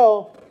shemeisi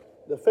ba'alel.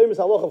 The famous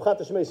halach of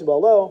chata shemeisi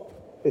ba'alel.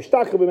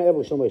 Ishtakha b'me'ev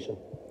l'shel Moshe.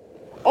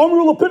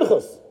 Amru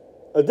l'pinchas.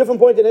 A different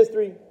point in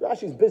history.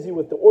 Rashi's busy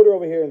with the order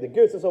over here and the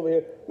girsis over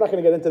here. I'm not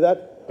going to get into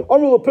that.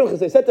 Amru l'pinchas.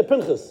 They said to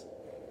Pinchas,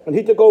 and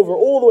he took over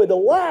all the way. The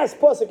last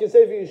pasuk in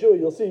Sefer Yeshua,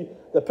 you'll see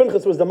that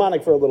Pinchas was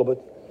demonic for a little bit.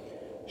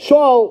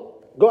 Shaul,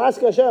 go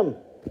ask Hashem.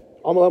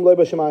 Amalem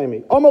leba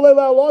shemayimi. Amalei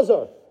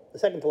Elazar. The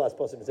second to last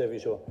pasuk in Sefer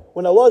Yeshua.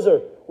 When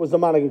Elazar was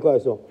demonic in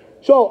Klal Yisrael.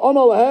 Shaul,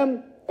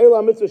 Amalehem,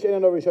 Eila mitzvah she'eina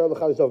novi Rishon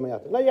l'chadish davar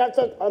mayata. Now you have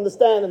to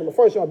understand, and the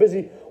first one are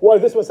busy, why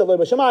this one said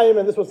leba shemayim,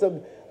 and this one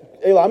said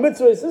Eila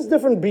mitzvah. There's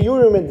different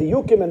biurim and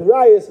diyukim and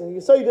rayas, and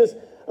you say this.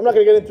 I'm not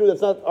going to get into.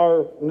 That's not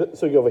our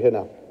sugi over here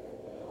now.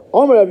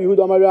 Omer Rav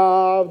Yehuda Amar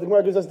Rav. The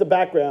Gemara gives us the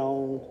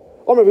background.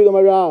 Omer Rav Yehuda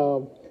Amar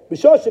Rav.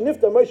 B'shah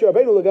shenifta Moshe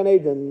Rabbeinu l'Gan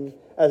Eden.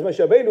 As Moshe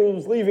Rabbeinu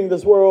was leaving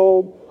this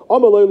world,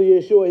 Amar lo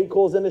Yeshua. He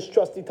calls in his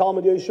trusty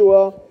Talmud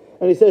Yeshua,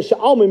 and he says,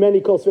 "Sha'al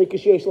mimeni kol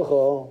sveikish yesh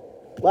lecha."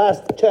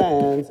 Last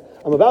chance.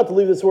 I'm about to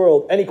leave this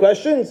world. Any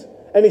questions?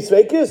 Any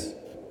sveikis?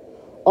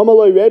 Amar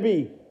lo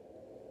Rebbe.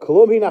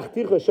 Kolom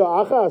hinachticha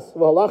sha'achas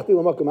v'halachti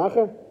l'makom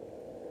acher.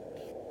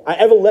 I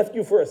ever left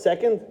you for a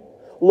second?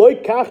 Loy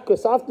kach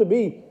kosafta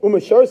bi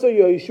u'masharsa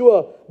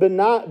Yeshua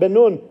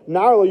benun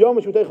nar l'yom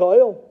shutei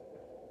chayil.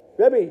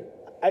 Rebbe,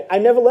 I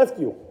never left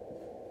you.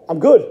 I'm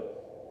good.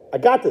 I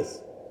got this.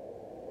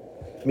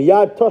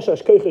 Miyad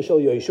toshash koicha shel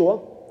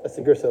Yeshua. That's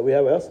the gersa that we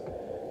have with us.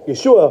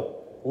 Yeshua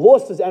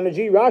lost his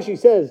energy. Rashi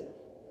says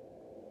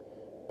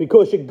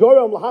because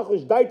shegoram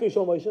lahachlish daito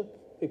shel Moshe.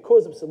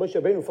 Because Moshe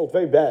Rabbeinu felt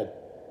very bad.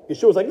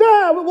 Yeshua was like,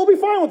 nah, we'll be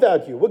fine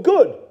without you. We're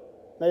good.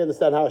 Now you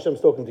understand how Hashem's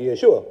talking to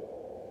Yeshua.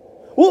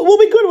 We'll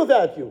be good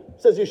without you,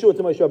 says Yeshua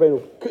to Moshe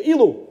Rabbeinu.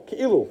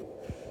 Ke'ilu.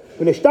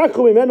 V'neshtakhu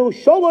mimenu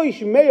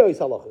sholosh me'os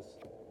halachas.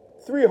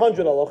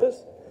 300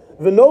 halachas.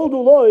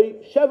 V'noldu loy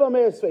sheva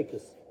me'os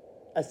feikis.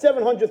 And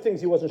 700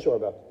 things he wasn't sure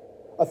about.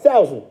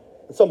 1,000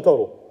 in sum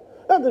total.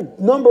 Now the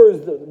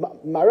numbers, the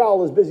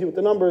Maral is busy with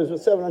the numbers,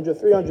 with 700,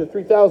 300,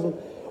 3,000.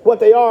 What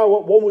they are,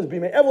 one was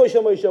Bimei Evlosh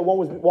Moshe, one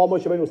was while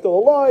Moshe Rabbeinu was still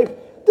alive.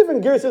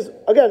 Different gerses.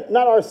 Again,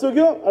 not our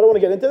sugya. I don't want to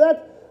get into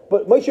that.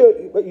 But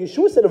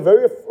Yeshua said a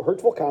very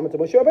hurtful comment to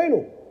Moshe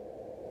Rabbeinu.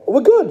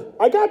 We're good.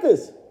 I got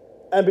this.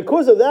 And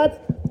because of that,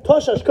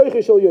 Toshash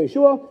Koiche Shel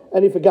Yeshua,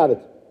 and he forgot it.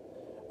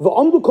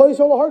 V'amdu Klal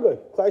Yisrael lahargoi.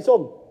 Klal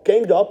Yisrael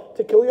ganged up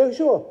to kill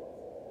Yeshua.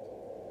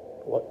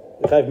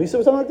 What? Chayav Misa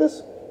or something like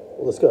this?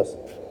 We'll discuss.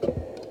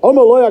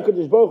 Omer lo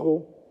HaKadosh Baruch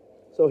Hu.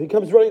 So he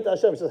comes running to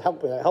Hashem. He says,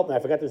 help me, I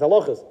forgot these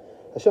halachas.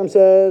 Hashem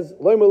says,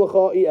 Lo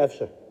melacha I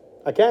efshe.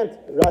 I can't.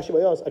 Rashi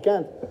Bayos, I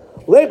can't.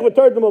 Leich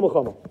v'tard them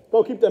mechama.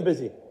 Go keep them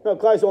busy. No,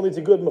 Klal Yisrael needs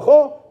a good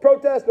mecha,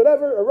 protest,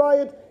 whatever, a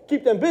riot.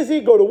 Keep them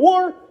busy, go to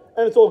war,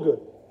 and it's all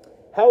good.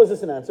 How is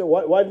this an answer?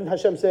 Why didn't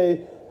Hashem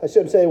say,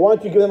 why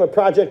don't you give them a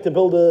project to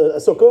build a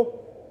sukkah?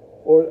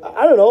 Or,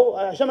 I don't know,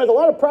 Hashem has a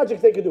lot of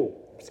projects they could do.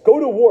 Just go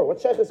to war. What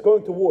shech is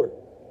going to war?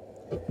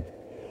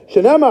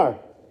 Shenemar,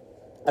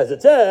 as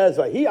it says,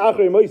 Vahi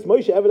achri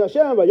Moshe eved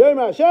Hashem,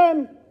 Vayomer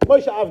Hashem,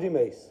 Moshe avdi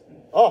meis.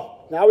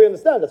 Oh, now we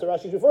understand. That's what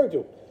Rashi is referring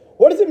to.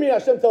 What does it mean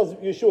Hashem tells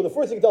Yeshua? The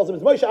first thing he tells him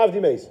is Moshe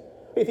avdi meis.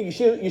 You think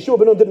Yeshua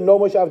ben Nun didn't know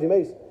Moshe avdi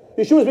meis?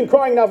 Yeshua's been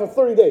crying now for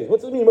 30 days.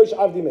 What does it mean Moshe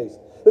avdi meis?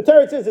 The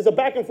Torah says there's a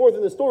back and forth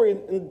in the story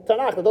in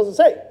Tanakh that doesn't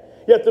say.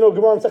 You have to know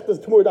Gemara and Sechtas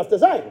Temur Daf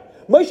Design.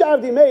 Moshe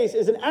avdi meis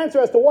is an answer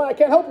as to why I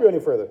can't help you any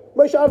further.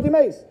 Moshe avdi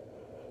meis.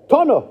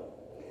 Tana.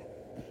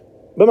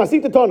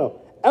 B'masita Tana.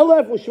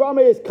 Elef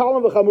u'shvamei is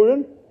kalam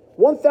v'chamurin.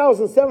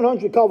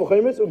 1,700 kal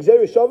v'chaymis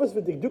u'gzeri shavas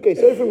v'dikdukei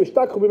seifrim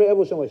v'shtakchu b'mei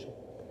evlo shemosh.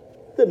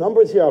 The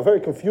numbers here are very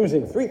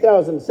confusing.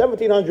 3,000,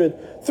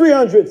 1,700,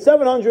 300,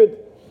 700.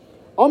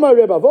 Amar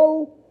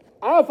Rebavo,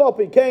 Afal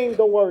Pikain,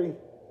 don't worry.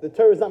 The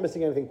Torah is not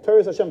missing anything.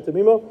 Torah is Hashem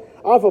Tamimo.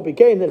 Afal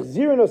Pikain,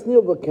 Nechzirin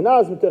Osnil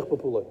v'kenaz mitech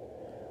papuloi.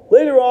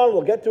 Later on,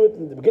 we'll get to it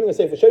in the beginning of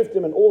Sefer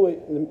Shoftim and all the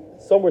way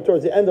somewhere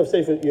towards the end of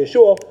Sefer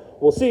Yeshua,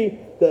 we'll see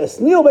the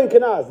Osnil ben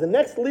Kenaz, the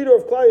next leader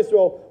of Klal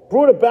Yisrael,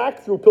 brought it back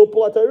through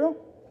Pilpul HaTorah.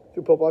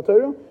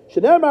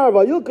 Shenemar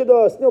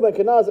v'yilkada Osnil ben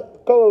Kenaz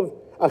kolav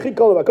Achi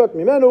kolav akot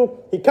mimenu.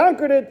 He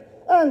conquered it,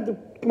 and the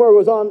Gemara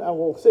goes on, and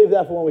we'll save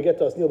that for when we get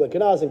to Osnil ben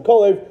Kenaz and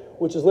Kolev,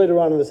 which is later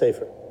on in the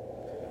Sefer.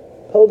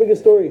 Tell the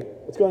biggest story.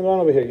 What's going on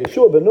over here?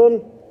 Yeshua ben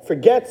Nun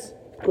forgets,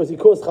 because he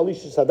caused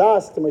Chalish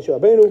Sadas to Moshe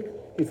Rabbeinu,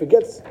 he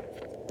forgets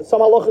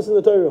some halachas in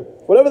the Torah,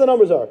 whatever the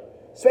numbers are.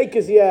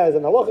 Sveikas he has,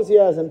 and halachas he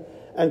has, and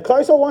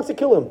Klal Yisrael wants to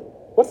kill him.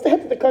 What's the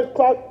hit of the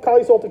Klal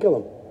Yisrael to kill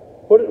him?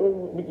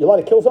 You allowed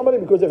to kill somebody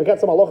because they forget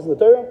some halachas in the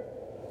Torah?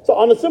 So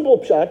on a simple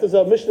pshat, there's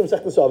a Mishnah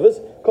Masechta Savos,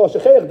 called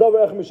Shecheich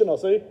Davar Ech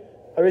Mishnasei,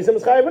 Harizim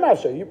is Chayiv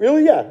V'Nafshe.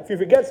 Really, yeah. If you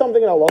forget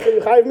something in halacha,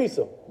 you Chayiv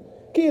Misa.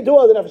 Ki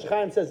Yedua, the Nefesh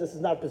Chaim says this is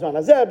not B'zman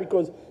Hazeh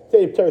because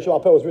Torah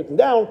Shabbat Peh was written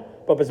down,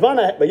 but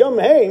B'zman B'Yom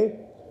Haim,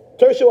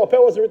 Torah Shabbat Peh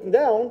was written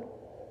down.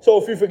 So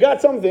if you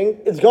forgot something,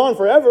 it's gone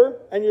forever,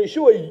 and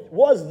Yeshua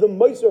was the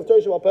Meiser of Torah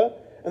Shabbat Peh,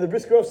 and the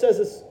Brisker Rav says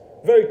this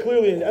very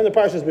clearly in the end of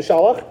Parshas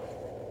B'Shalach.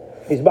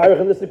 He's Baruch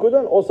in this Nekuda,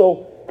 and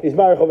also he's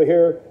Baruch over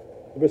here,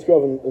 the Brisker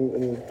Rav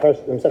in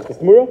Masechtas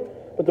Temura.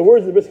 But the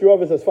words of the Brisker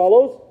Rav is as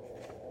follows.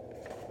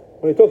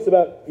 When he talks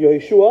about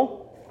Yeshua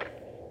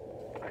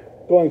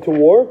going to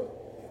war,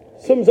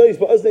 Sum Zayis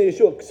Ba'aznei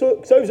Yeshua,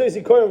 Ksav Zayis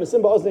Yikorim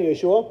V'Sim Ba'aznei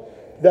Yeshua,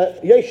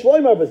 that Yesh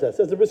Shloimar B'Zeh,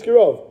 says the Brisker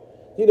Rav.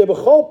 Every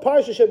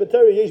parsha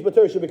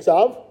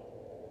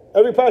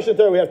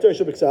Torah we have Torah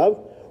Shebiksav.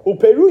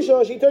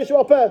 Uperusha she Torah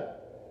Shebapeh.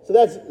 So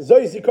that's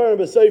Zoyis Yikarim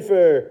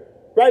B'Sefer.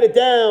 Write it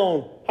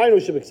down. Hainu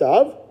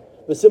Shebiksav.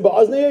 The Simba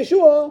Aznei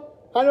Yeshua.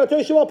 Hainu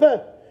Torah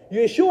Shebapeh.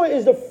 Yeshua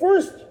is the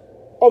first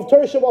of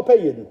Torah Shebapeh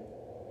Yidden.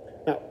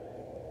 Now,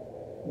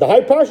 the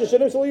high parsha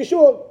Shedim Shel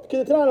Yeshua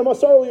Kidatanana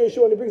Masar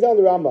Yeshua, and he brings down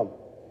the Rambam.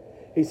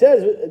 He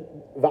says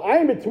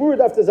V'ayim B'Tmur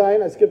Daf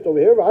Tezayin. I skipped over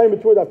here. V'ayim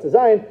B'Tmur Daf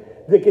Tezayin.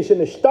 Because it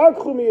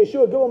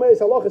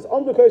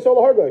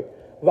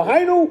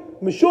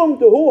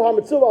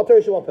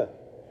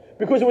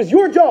was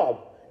your job.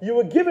 You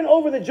were given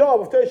over the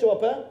job of Torah Shabbat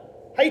Peh.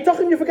 How you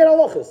talking? You forget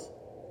halachas.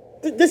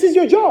 This is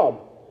your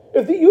job.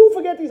 If you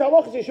forget these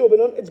halachas, Yeshua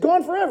Benun, it's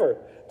gone forever.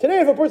 Today,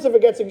 if a person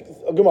forgets a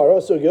Gemara,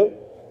 a Sugya,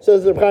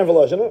 says the Chaim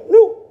Volozhin,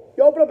 no,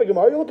 you open up a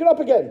Gemara, you look it up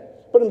again.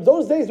 But in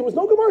those days, there was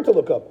no Gemara to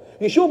look up.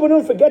 Yeshua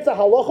Benun forgets a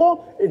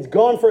halacha, it's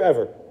gone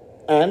forever.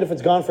 And if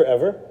it's gone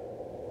forever,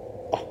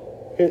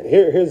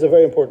 here's a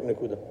very important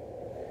nekuda.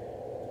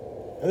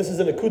 And this is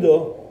a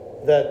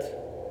nekuda that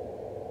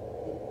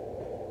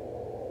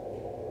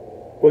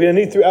we're going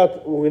to need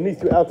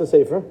throughout the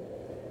Sefer.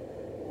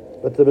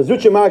 But the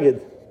Bezucha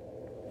Magid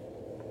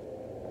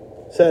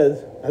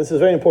says, and this is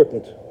very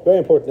important,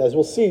 as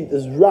we'll see,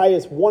 there's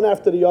rayas one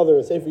after the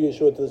other, Sefer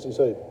Yeshua to this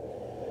Yisrael.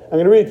 I'm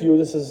going to read to you,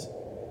 this is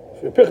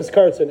Pirchas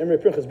Kartz, and Emre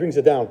Pirchas brings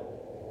it down.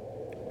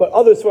 But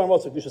other Svarim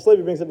also, Yeshua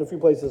Slavi brings it in a few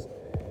places.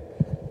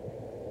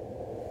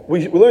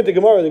 We learned the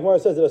Gemara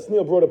says that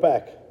Asniel brought it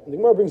back. And the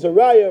Gemara brings a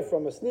raya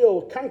from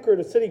Asniel conquered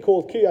a city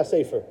called Kiryas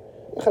Sefer.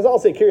 Chazal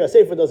say Kiryas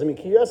Sefer doesn't mean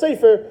Kiryas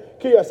Sefer.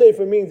 Kiryas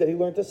Sefer means that he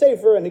learned the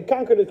Sefer and he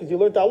conquered it because he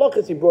learned the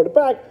halachas, he brought it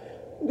back.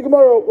 The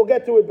Gemara, we'll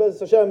get to it, Bez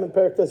Hashem and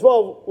Perek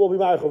Tezvav, we'll be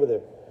marich over there.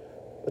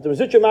 But the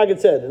Mezritcher Maggid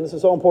said, and this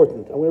is so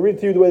important, I'm going to read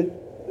to you the way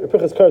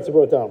Pirchas Kartz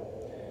brought it down.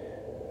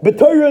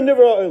 B'Torah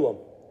nivra ha'olam.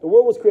 The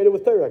world was created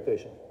with Torah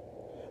activation.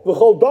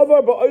 V'chol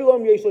davar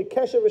ba'olam yesh le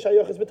kesher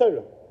v'shayachas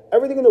b'Torah.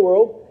 Everything in the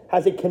world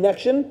has a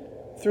connection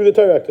through the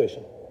Torah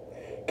activation.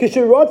 When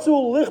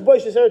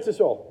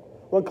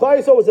Klal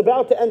Yisrael was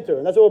about to enter,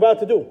 and that's what we're about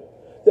to do,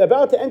 they're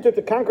about to enter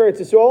to conquer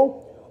Eretz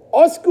Yisrael.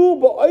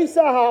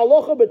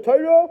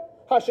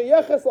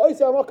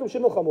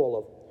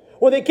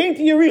 When they came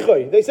to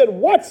Yericho, they said,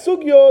 "What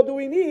sugya do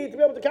we need to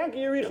be able to conquer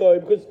Yericho?"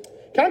 Because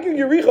conquering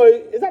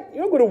Yericho is not,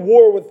 you don't go to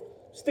war with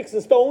sticks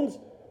and stones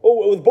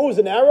or with bows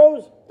and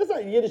arrows. That's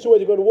not the Yiddish way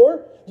to go to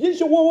war. The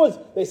Yiddish war was,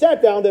 they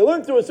sat down, they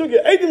learned through a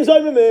sugya, Eidim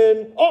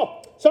Zaymimin.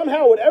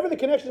 Somehow, whatever the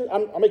connection,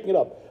 I'm making it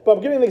up, but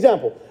I'm giving an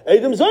example.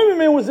 Eidim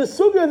Zaymimin was the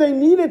sugya they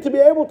needed to be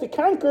able to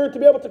conquer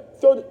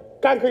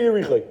conquer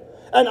Yericho.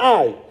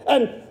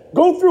 And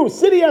go through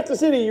city after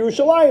city,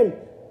 Yerushalayim.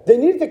 They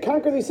needed to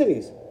conquer these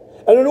cities.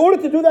 And in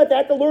order to do that, they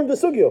had to learn the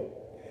sugya.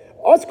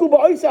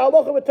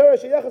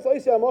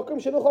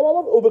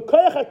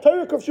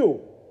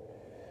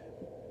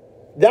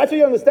 That's what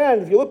you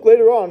understand if you look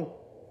later on.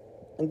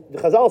 And the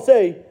Chazal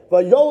say,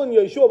 "Vayolan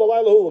Yeshua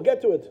b'laylahu." We'll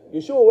get to it.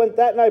 Yeshua went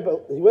that night,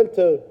 but he went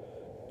to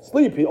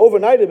sleep. He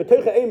overnighted.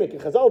 B'teicha emek. And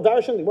Chazal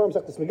darshan, the Gemara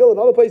Masechtas Megillah and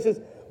other places.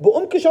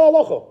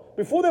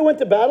 Before they went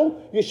to battle,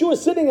 Yeshua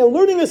is sitting and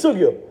learning a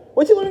sugya.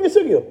 What's he learning a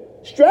sugya?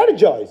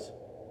 Strategize.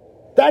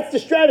 That's the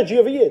strategy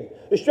of a yid.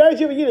 The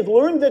strategy of a yid is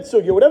learn that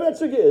sugya, whatever that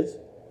sugya is.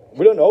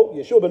 We don't know.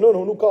 Yeshua ben Nun,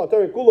 who knew Kol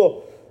HaTorah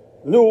Kula,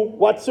 knew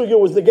what sugya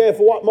was the gay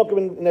for what makom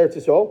in Eretz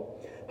Yisrael.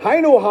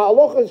 Hainu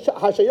ha'alocha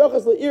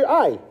ha'shayachas le'ir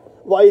ai.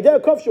 V'ayideh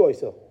kofshu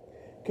oisa.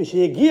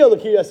 Kishiyagia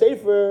l'Kiryas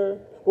Sefer.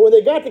 But when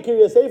they got to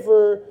Kiryas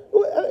Sefer,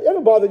 it never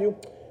bothered you.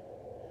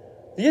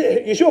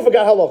 Yeshua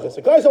forgot halachas.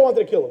 So Klal Yisrael wanted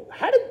to kill him.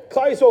 How did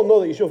Klal Yisrael know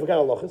that Yeshua forgot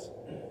halachas?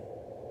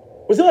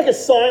 Was it like a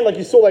sign, like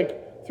you saw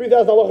like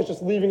 3,000 halachas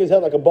just leaving his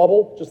head like a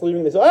bubble, just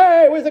leaving this?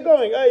 Hey, where's it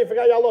going? Hey, you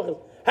forgot your halachas.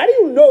 How do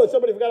you know that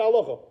somebody forgot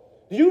halacha?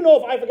 Do you know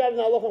if I forgot an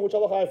halacha and which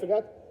halacha I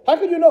forgot? How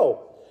could you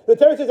know? The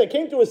Torah says I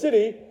came to a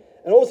city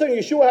and all of a sudden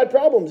Yeshua had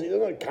problems.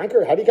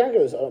 Conquer? How do you conquer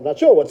this? I'm not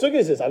sure. What sugya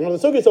is this? I don't know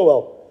the sugya so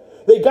well.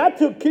 They got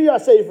to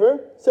Kiryas Sefer,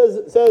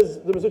 says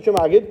the Mesucha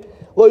Magid,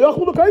 Lo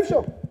yachlu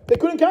l'kaivsha. They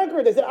couldn't conquer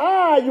it. They said,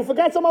 you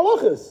forgot some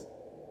halachas.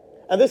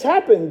 And this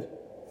happened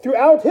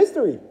throughout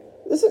history.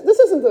 This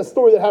isn't a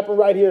story that happened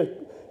right here,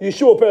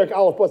 Yeshua Perek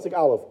Aleph, Pasuk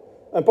Aleph,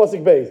 and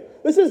Pasuk Beis.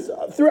 This is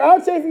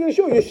throughout Sefer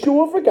Yeshua.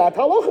 Yeshua forgot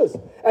halachas.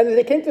 And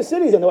they came to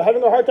cities and they were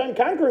having a hard time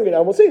conquering it.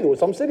 And we'll see, there were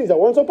some cities that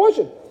weren't so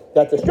pushing.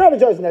 They had to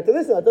strategize and had to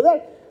this and had to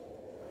that.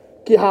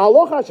 It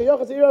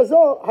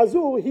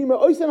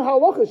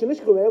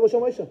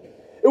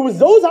was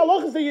those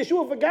halachas that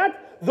Yeshua forgot.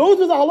 Those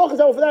were the halachas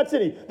that were for that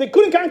city. They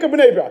couldn't conquer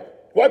Bnei Brak.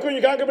 Why couldn't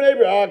you conquer Bnei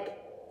Brak?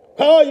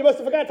 Oh, you must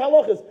have forgot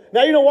halachas.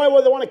 Now you know why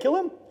they want to kill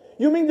him?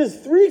 You mean there's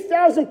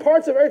 3,000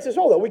 parts of Eretz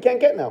Yisrael that we can't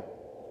get now?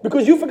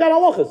 Because you forgot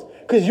halachas.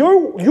 Because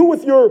you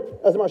with your,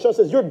 as Mashal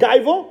says, your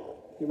gaiva.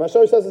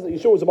 Mashal says that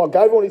Yeshua was about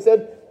gaiva when he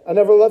said, I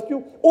never left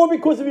you. Or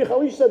because of your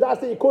chalish sadas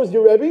that you caused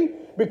your Rebbe.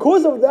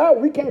 Because of that,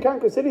 we can't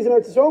conquer cities in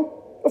Eretz Yisrael.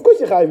 Of course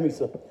you're chayiv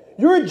misa.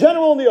 You're a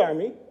general in the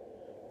army.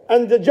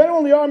 And the general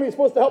in the army is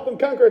supposed to help them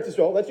conquer Eretz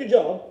Yisrael. That's your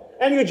job.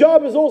 And your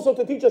job is also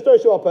to teach us Torah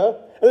Shabbat Peh.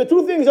 And the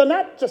two things are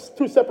not just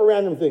two separate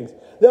random things.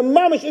 They're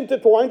mamish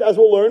intertwined, as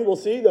we'll learn, we'll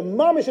see. They're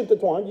mamish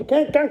intertwined. You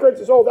can't conquer Eretz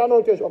Yisrael without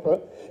knowing Torah Shabbat Peh.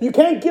 You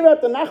can't give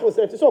out the nachlas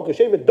to Eretz Yisrael, because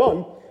Shevet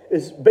Dan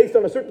is based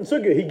on a certain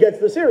sugya, he gets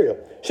the Syria.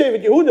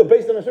 Shevet Yehuda,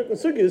 based on a certain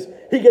sugyas,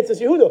 he gets this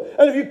Yehuda.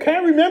 And if you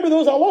can't remember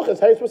those halachas,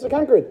 how are you supposed to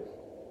conquer it?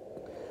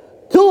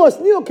 Till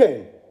Asniel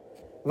came.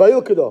 And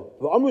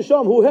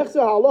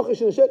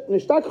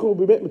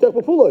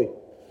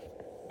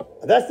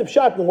that's the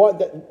pshat and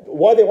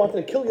why they wanted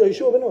to kill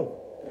Yeshua ben Nun.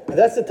 And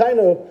that's the time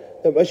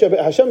that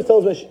Hashem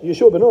tells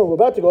Yeshua ben Nun, we're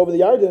about to go over the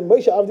Yarden,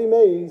 Moshe Avdi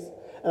Meis,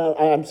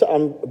 and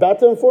I'm about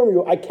to inform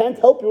you, I can't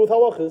help you with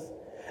halachas.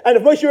 And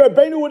if Moshe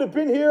Rabbeinu would have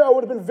been here, I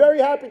would have been very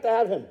happy to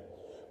have him.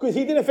 Because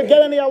he didn't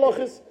forget any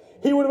halachas.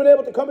 He would have been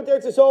able to come into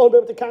Eretz Yisrael, he'd be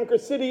able to conquer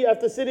city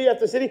after city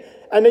after city.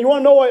 And then you want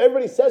to know why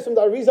everybody says from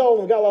the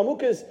Arizal and the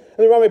Galamukas and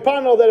the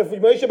Ramepano that if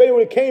Moshe Rabbeinu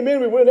would have came in,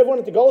 we would have never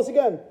went into Golis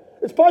again.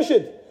 It's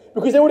Pashid.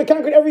 Because they would have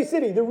conquered every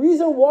city. The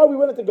reason why we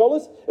went into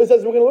Golis is,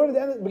 as we're going to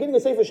learn at the beginning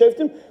of Sefer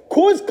Shoftim,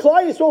 because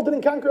Klal Yisrael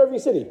didn't conquer every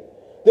city.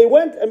 They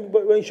went,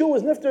 but when Yeshua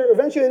was Nifter,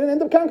 eventually they didn't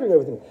end up conquering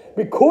everything.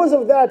 Because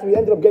of that, we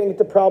ended up getting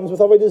into problems with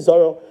Avodah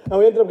Zarah, and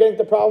we ended up getting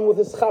into problems with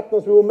his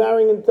chatnos. We were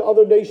marrying into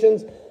other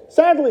nations.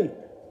 Sadly,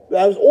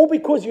 that was all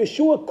because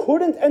Yeshua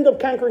couldn't end up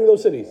conquering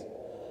those cities.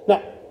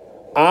 Now,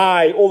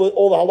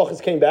 all the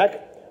halachas came back,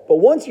 but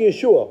once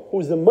Yeshua,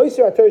 who's the Moshe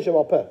HaTorah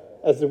Shabbat Peh,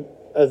 as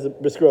the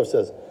Briskerov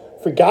says,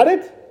 forgot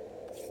it,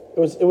 it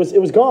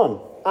was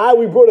gone.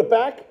 We brought it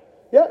back.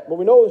 Yeah, but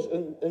we know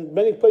in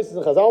many places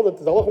in Chazal that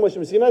the halacha Moshe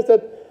Messina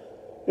that,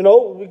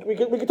 we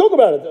could talk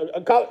about it.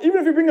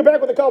 Even if you bring it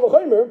back with a Kal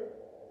V'chomer,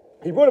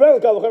 he brought it back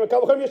with Kal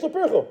V'chomer Yesh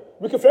L'Percha.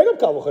 We can frag up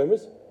Kal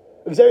V'chomers.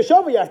 Gzeir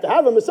Shava, you have to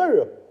have a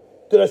Messiah.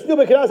 Did I still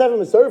make it have a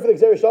Messiah for the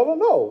Gzeir Shava?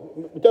 No.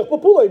 B'tech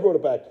Papulai brought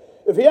it back.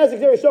 If he has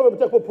Gzeir Shava,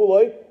 B'tech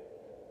Papulai,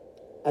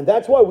 and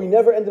that's why we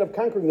never ended up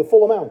conquering the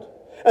full amount.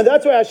 And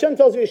that's why Hashem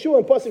tells Yeshua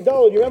in Pasuk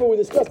Daled, you remember we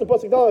discussed in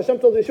Pasuk Daled, Hashem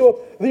tells Yeshua,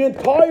 the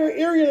entire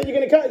area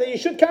that you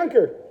should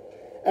conquer.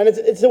 And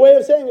it's a way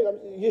of saying,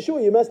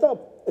 Yeshua, you messed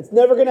up. It's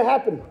never going to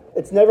happen.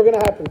 It's never going to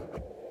happen.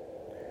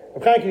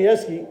 Reb Chaim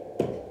Kanievsky,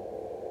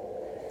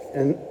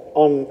 and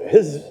in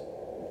his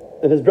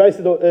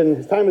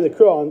time of the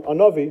Krah on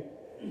Novi,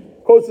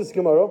 quotes this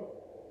Gemara,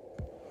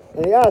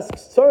 and he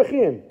asks,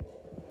 Tzarechien,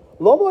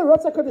 Lomolai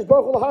Ratzak Kadosh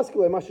Baruch Hu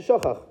Lahaskilei Masha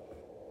Shachach.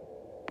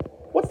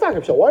 What's that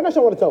Hashem? Why does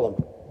Hashem want to tell him?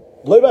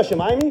 Loi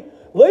B'Hashemayim?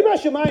 Loi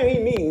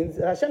B'Hashemayim means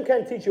that Hashem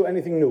can't teach you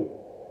anything new.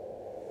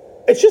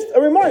 It's just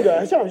a reminder.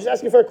 Hashem, I'm just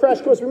asking for a crash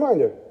course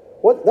reminder.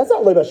 What? That's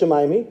not Loi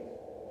B'Hashemayim.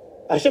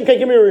 Hashem can't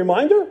give me a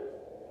reminder?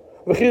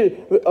 The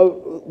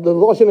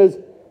Lashon is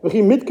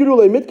V'chi mitkiru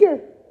le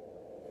mitkir.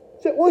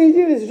 All he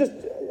did is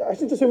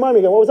Hashem just remind me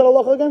again. What was that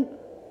halacha again?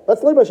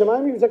 That's Loi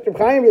B'Hashemayim. It's like Reb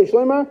Chaim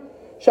Yeshleimar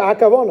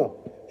Sha'akavona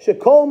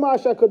Shekol Ma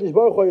Sha'Kadosh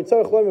Baruch Hu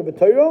Yitzarech Loimer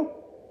B'Torah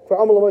for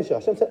Amal Moshe.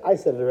 Hashem said, I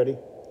said it already.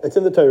 It's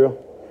in the Torah.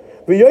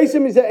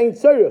 V'yosim is ain't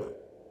tzarich.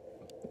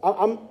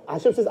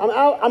 Hashem says, I'm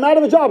out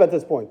of a job at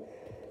this point.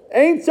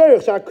 Ain't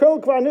tzarich sha'kol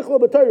kvar nichlo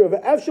b'Torah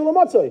ve'ef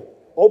shelo.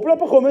 Open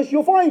up a chumash,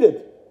 you'll find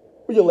it.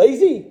 Were you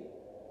lazy?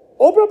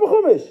 Open up a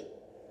chumash.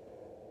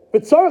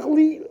 V'tzarich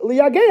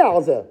liyagei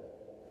al zeh.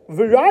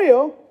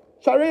 V'rayo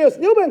sha'reyos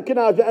nilben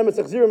kenad ve'emes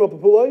echzirim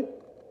opapuloi.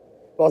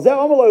 V'alzeh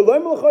amaloi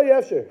loim l'choy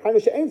yefsher. Hainu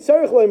she'ain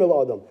tzarich loim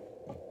l'adam.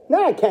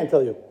 Now I can't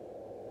tell you.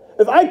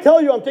 If I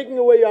tell you I'm taking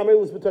away your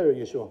amelus b'Torah,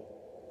 Yeshua,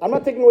 I'm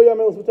not taking away your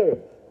amelus b'Torah.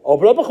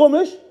 Open up a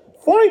chumash,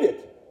 find it.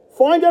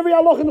 Find every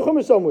halach in the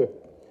chumash somewhere.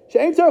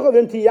 She'ain tzarich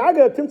then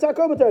tiyaga tim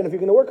tzakol b'Torah. And if you're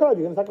going to work hard,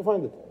 you're going to have to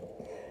find it.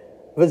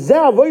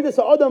 V'zeh avodas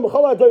ha'adam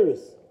b'chol ha'doros.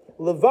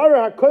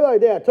 Levarer ha'kol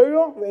ha'idei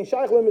ha'Torah ve'in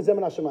shaykh le'im zeh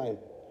min ha'shamayim.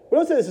 We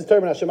don't say this is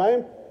Torah min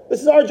ha'shamayim.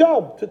 This is our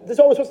job. This is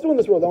all we're supposed to do in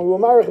this world. And we were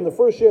married in the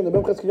first year in the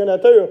Bemches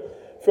Kinyan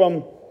HaTorah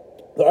from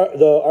the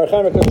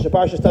Archaim HaKadosh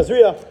Parshas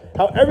Tazria,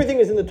 how everything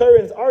is in the Torah,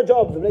 and it's our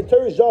job, the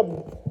Torah's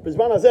job,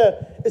 B'zman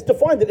Hazeh, is to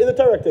find it in the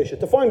Torah Kedusha,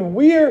 to find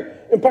where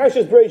in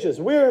Parshas Bereishis,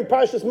 where in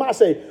Parshas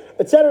Masei,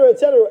 etc.,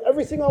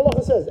 every single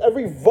halacha says,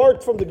 every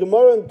vart from the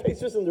Gemara and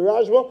Tosfos and the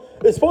Rashba,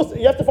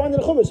 you have to find it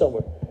in the Chumash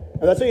somewhere.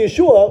 And that's why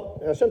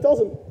Yeshua, Hashem tells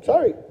him,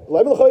 sorry,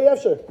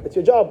 it's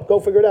your job, go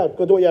figure it out,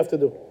 go do what you have to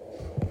do.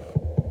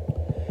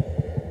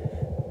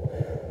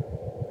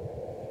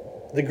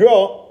 The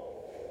Gra,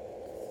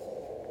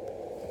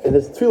 in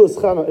his Tfilas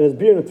Chana, in his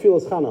beer in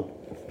Tfilas Chana,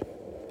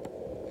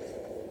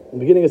 in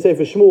the beginning of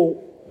Sefer Shmuel,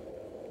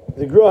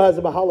 the Gra has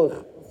a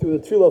mahalach through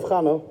the Tfilah of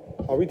Chana.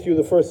 I'll read to you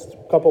the first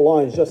couple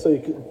lines just so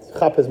you can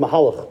chap his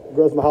mahalach,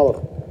 Gra's mahalach.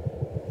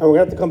 And we're going to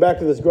have to come back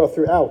to this Gra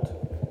throughout.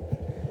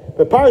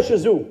 But Parashat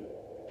Zu,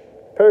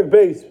 Perek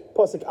Beis,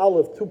 Pasuk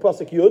Aleph, 2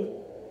 Pasuk Yud,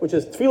 which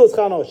is Tfilas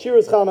Chana,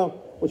 Shiras Chana,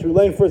 which we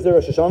learned first there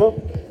Rosh Hashanah.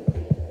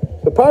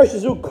 The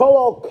Parashazu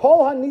Kol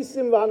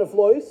Hanisim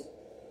V'Hanaflois.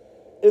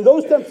 In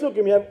those 10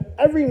 psukim, you have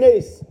every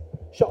nace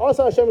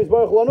Sha'asa Hashem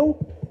Yisbarach Lanu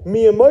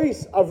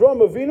Miyamois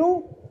Avram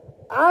Avinu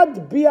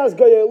Ad Bias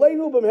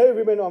Gayaleinu B'Meher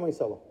V'Meinu Amay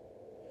Salah.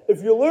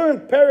 If you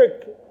learn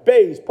Perek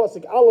Beis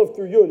Pasuk Aleph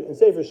through Yud and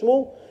Sefer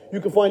Shmuel, you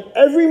can find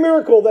every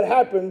miracle that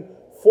happened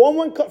from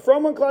when Klal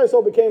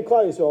Yisrael became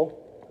Klal Yisrael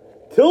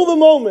till the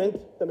moment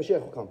that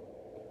Mashiach will come.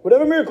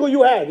 Whatever miracle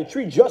you had, the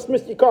tree just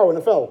missed your car when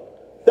it fell.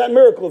 That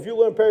miracle, if you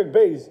learn Perek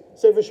Beis,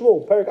 Sefer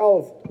Shmuel, Perek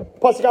Aleph,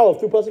 Pasuk Aleph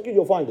through Pasuk Yud,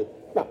 you'll find it.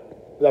 Now,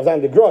 you have to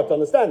have the Gra to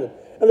understand it.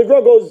 And the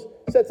Gra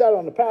sets out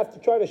on the path to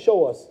try to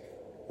show us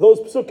those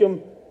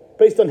psukim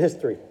based on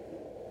history.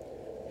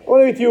 I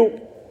want to read to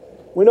you,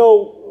 we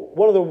know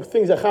one of the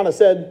things that Chana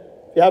said,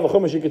 if you have a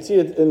Chumash, you could see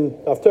it in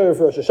Haftarah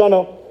for Rosh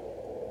Hashanah.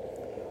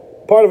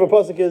 Part of a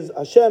pasuk is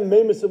Hashem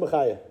Meimis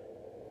Mechaya.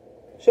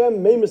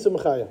 Hashem Meimis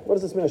Mechaya. What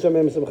does this mean, Hashem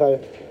Meimis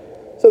Mechaya?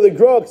 So the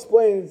Gra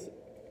explains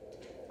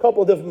a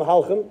couple of different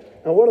Mahalchim,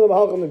 and one of the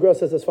Mahalchim, the Gra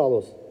says as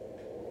follows.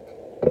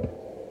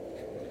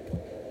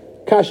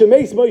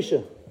 Kashemeis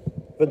Moshe,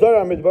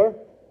 V'dar HaMidbar,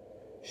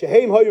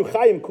 Sheheim Hayu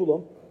Chayim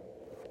Kulam.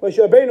 Moshe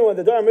Rabbeinu and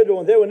the Dar HaMidbar,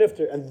 when they were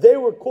Nifter, and they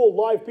were called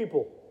live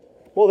people,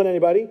 more than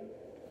anybody,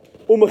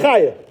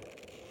 Umechaya.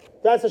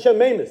 That's Hashem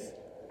Meimis.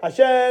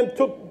 Hashem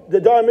took the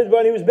Dar HaMidbar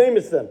and he was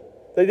Meimis them.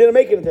 They didn't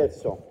make it into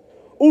Eretz Yisrael.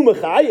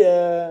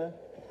 Umechaya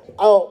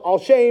al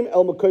Shem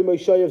el Mekoy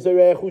Moshayev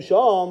Zerech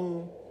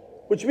Husham,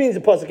 which means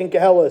the pasuk in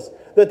Kehelis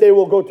that they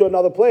will go to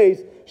another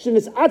place.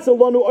 Shenis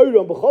Atzalanu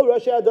Oram B'chol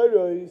Rashi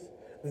Adoros.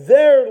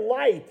 Their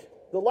light,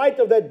 the light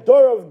of that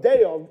Dar of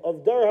Day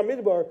of Dar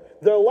HaMidbar,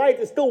 their light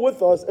is still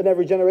with us in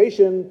every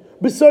generation.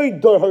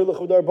 Beside Dar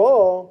HaLech Dar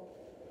Ba,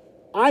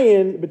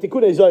 Ayin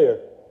B'Tikunei Zayir.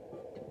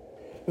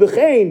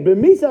 V'chein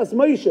b'misas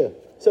Moshe,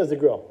 says the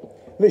Gra.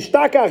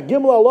 Mishtakach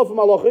Gimel Alof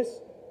Malachis.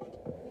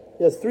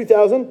 Yes,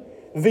 3,000.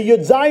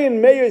 V'Yudzayin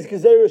Meir's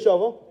Gezer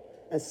Shava,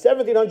 and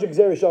 1,700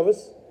 Gezer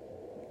Shavas.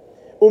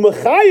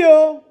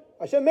 Umechaya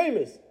Hashem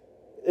Meimis.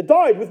 It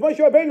died with Moshe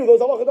Rabbeinu. Those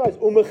halacha dies.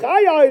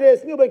 Umechaya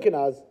Ides Nil Ben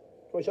Kenaz.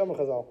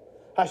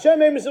 Hashem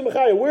Meimis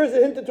Umechaya. Where is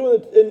it hinted to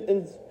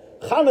in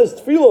Chana's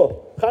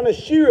Tefillah, Chana's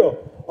Shira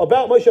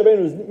about Moshe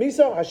Rabbeinu's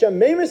Misa? Hashem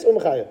Meimis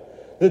Umechaya.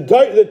 The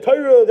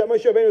Torah that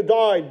Moshe Rabbeinu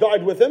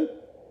died with him.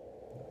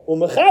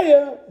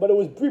 Umechaya, but it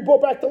was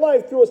brought back to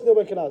life through us Nil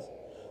Ben Kenaz.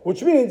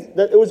 Which means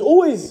that it was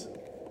always,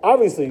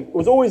 obviously, it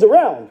was always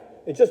around.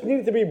 It just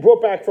needed to be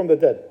brought back from the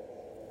dead.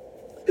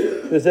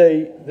 There's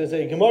a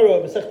Gemara,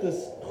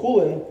 Masechtas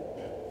Chulin,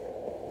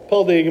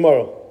 Peldei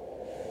Gemara.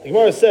 The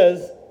Gemara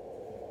says,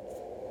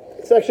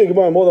 it's actually a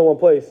Gemara in more than one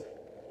place,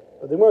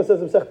 but the Gemara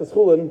says in Masechtas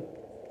Chulin,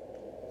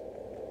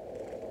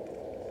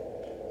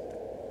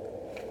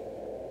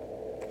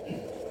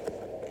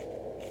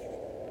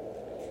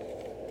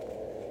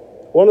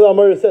 one of the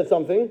Amoras said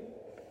something,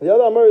 the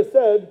other Amoras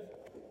said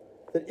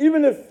that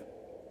even if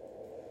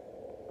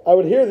I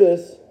would hear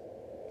this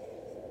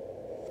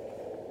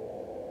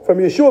from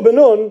Yeshua ben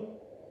Nun,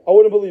 I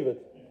wouldn't believe it.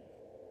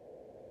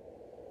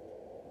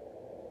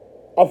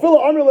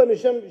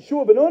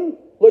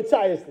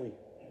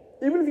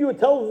 Even if you would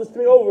tell this to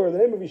me over in the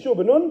name of Yeshua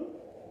ben Nun,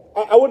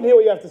 I wouldn't hear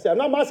what you have to say. I'm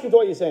not masking to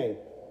what you're saying.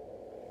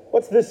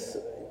 What's this,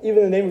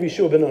 even in the name of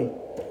Yeshua ben Nun?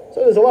 So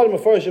there's a lot of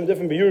Mefarshim,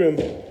 different Biurim.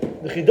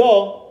 The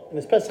Chidah, in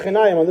his Pesach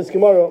Chenayim on this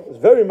Gemara, is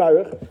very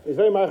marich. He's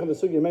very marich in the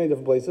Sugi in many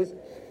different places.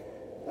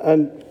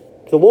 And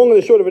the long and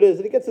the short of it is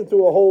that he gets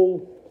into a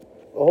whole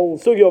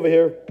Sugi over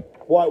here.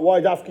 Why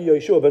Dafki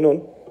Yeshua ben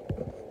Nun?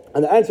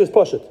 And the answer is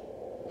Pashut,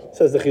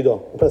 says the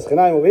Chidah. Pesach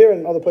Chenayim over here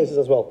and other places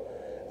as well.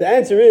 The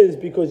answer is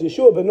because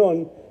Yeshua ben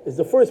Nun is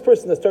the first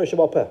person that's Torah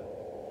Shabbat Peh.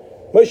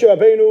 Moshe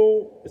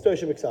Rabbeinu is Torah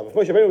Shabbat Ksav. If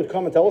Moshe Rabbeinu would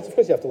come and tell us, of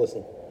course you have to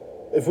listen.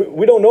 If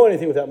we don't know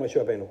anything without Moshe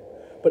Rabbeinu.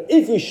 But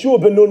if Yeshua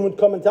ben Nun would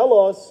come and tell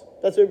us,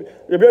 that's what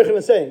Rabbi Yochanan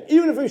is saying.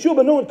 Even if Yeshua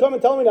ben Nun would come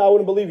and tell me now, I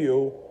wouldn't believe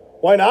you.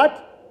 Why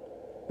not?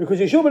 Because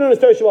Yeshua ben Nun is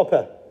Torah Shabbat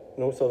Peh.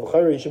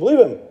 So you should believe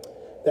him.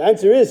 The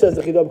answer is, says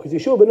the Chidah, because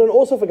Yeshua ben Nun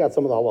also forgot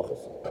some of the halachas.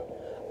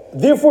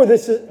 Therefore,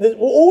 this we'll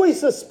always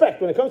suspect,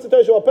 when it comes to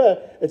Torah Shabbat Peh,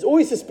 it's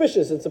always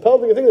suspicious. It's a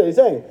pelvic thing that he's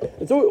saying.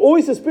 It's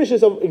always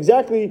suspicious of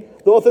exactly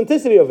the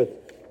authenticity of it.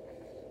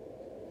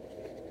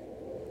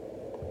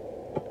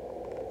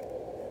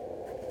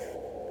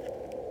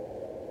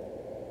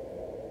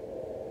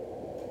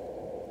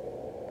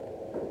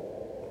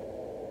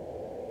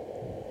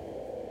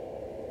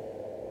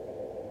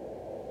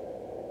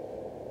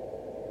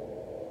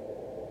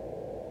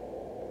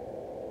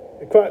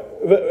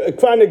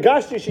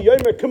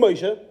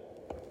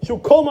 He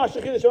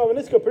wants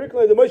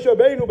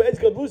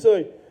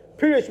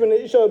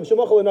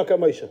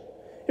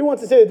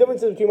to say the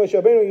difference between Moshe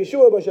Rabbeinu and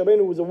Yeshua. Moshe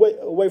Rabbeinu was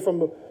away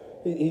from,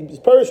 he's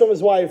perished from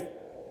his wife,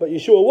 but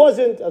Yeshua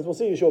wasn't. As we'll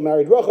see, Yeshua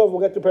married Rachav. We'll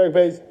get to Perek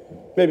Beis.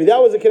 Maybe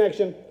that was a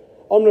connection.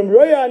 Because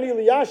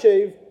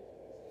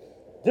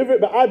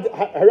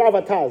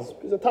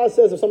the Taz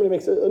says if somebody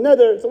makes a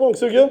neder, it's a long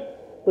sugya,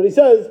 but he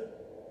says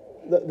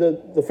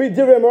the free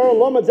divrei Maran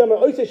Lamad Zemer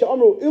Oisei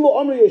She'amru Ilu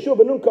Amri Yeshua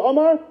Benun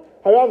Ka'amar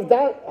Harav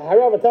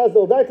Ataz the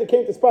Odaita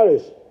came to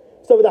Sparish.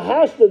 So with the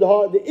Hashda,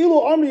 the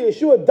Ilu Amri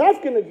Yeshua,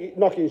 Dafkin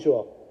Naki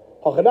Yeshua.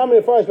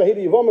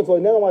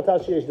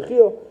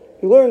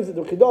 He learns the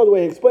Chidah, the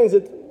way he explains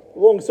it,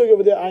 long story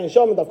over there, Ayin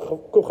Sham,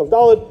 Kuf Chav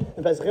Daled,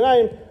 and Pesach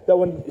Hanayim, that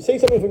when you say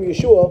something from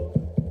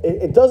Yeshua,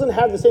 it doesn't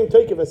have the same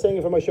takeoff as saying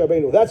it from Moshe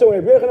Rabbeinu. That's why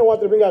when Rabbi Yochanan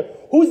wanted to bring out,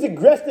 who's the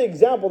greatest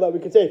example that we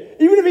could say,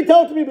 even if he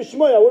told it to me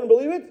b'shmoy, I wouldn't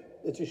believe it,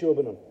 it's Yeshua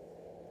ben Nun.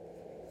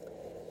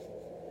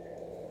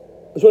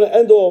 I just want to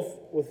end off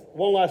with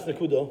one last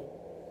nekuda.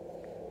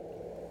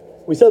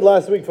 We said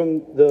last week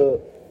with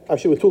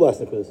two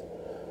last nekudas.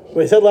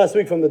 We said last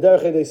week from the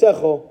Derech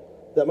Eisecho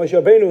that Moshe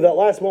Rabbeinu, that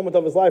last moment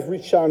of his life,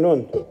 reached Shar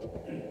Nun.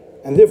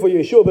 And therefore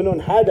Yeshua ben Nun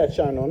had that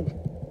Shar Nun.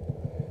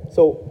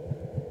 So,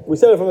 we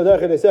said it from the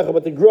Derech Eisecho,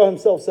 but the Gra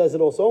himself says it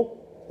also.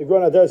 The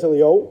Gra Nadaras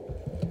Eliyahu.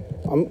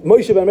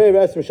 Moshe ben Meir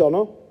asked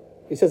Mishana.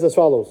 He says as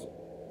follows.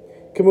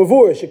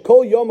 K'mavur,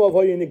 shekol yomav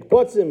hayu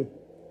nikbatzim,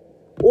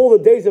 all the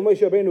days of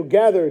Moshe Rabbeinu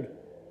gathered,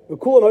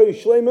 v'kulan hayu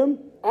shleimim,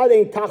 ad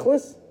ein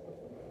tachlis,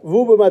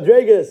 v'u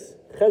b'madreges,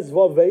 ches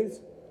vav veiz,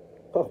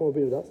 chachma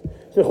b'inu das,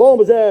 shnecholam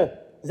b'zeh,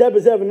 zeh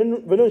b'zeh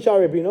v'nun shar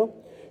Rabbeinu,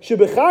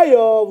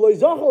 shebechayav lo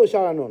yizachal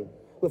l'shar anun,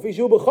 l'fi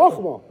shu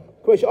b'chachma,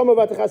 k'mei she'amar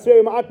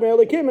v'atachasrei ma'at me'er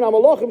lekim, and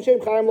amalachim shem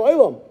chayim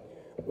lo'elam,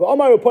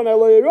 v'amar u'ponai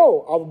lo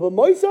yiro, av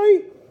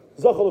b'moisai,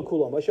 zachal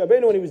l'kulam. Moshe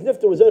Rabbeinu, when he was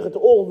nifter, was zeichet to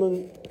all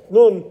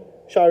nun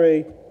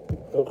sharei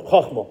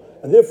chachma.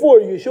 And therefore,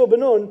 Yeshua ben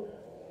Nun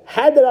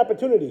had that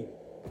opportunity.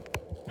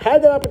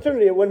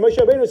 When Moshe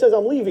Rabbeinu says,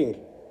 I'm leaving.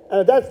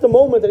 And that's the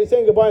moment that he's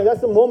saying goodbye. And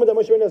that's the moment that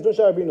Moshe Rabbeinu has Nun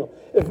Shar Rabbeinu.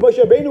 If Moshe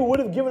Rabbeinu would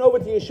have given over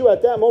to Yeshua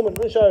at that moment,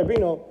 Nun Shar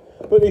Rabbeinu,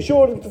 but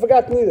Yeshua wouldn't have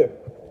forgotten either.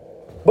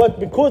 But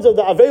because of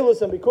the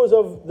Avelus and because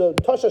of the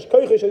Tashash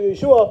Koichish of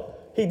Yeshua,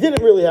 he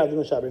didn't really have the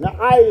Nun Shar Rabbeinu. Now,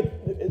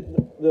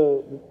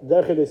 the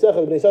Derech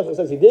Eisecho, the Bnei Yissaschar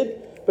says he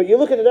did. But you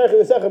look at the Derech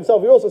Eisecho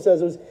himself, he also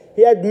says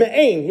he had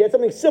Me'ain, he had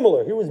something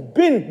similar. He was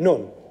bin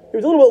Nun. He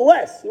was a little bit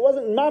less. He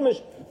wasn't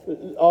mamish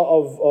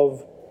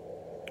of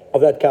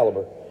that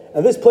caliber.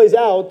 And this plays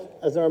out,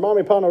 as the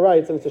Ramami Pano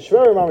writes, and it's a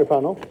Shver Ramami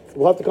Pano.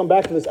 We'll have to come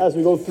back to this as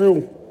we go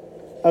through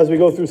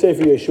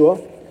Sefer Yeshua.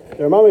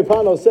 The Ramami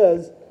Pano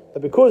says that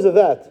because of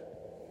that,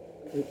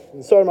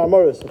 in Sar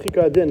Marmaris,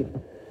 Chikar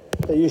Adin,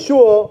 that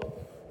Yeshua,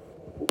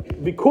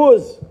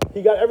 because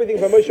he got everything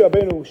from Moshe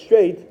Rabbeinu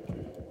straight,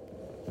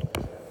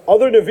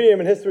 other Nevi'im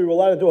in history were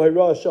allowed to do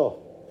Hayrah Shah.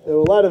 They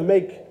were allowed to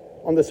make,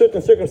 under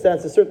certain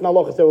circumstances, certain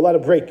halachas, they were allowed to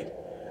break.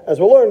 As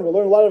we'll learn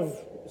a lot of,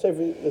 say,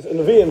 in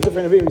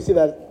Nevi'im, we see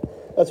that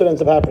that's what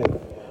ends up happening.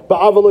 But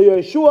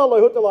Yeshua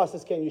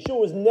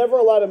was never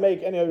allowed to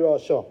make any Hayrah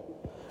Shah.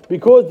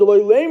 Because the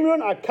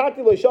Loilemrun Akati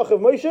Loishachav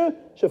Moshe,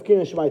 Shavkin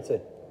and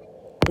Shemaitze.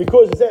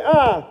 Because they say,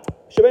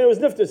 Shabbat was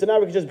nifter, so now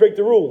we can just break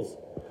the rules.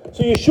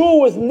 So Yeshua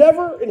was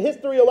never in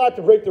history allowed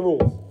to break the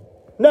rules.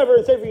 Never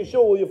in Sefer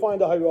Yeshua will you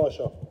find a Hayrah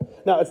Shah.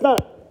 Now, it's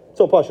not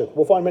so pashut.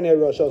 We'll find many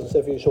Hayrah Shahs in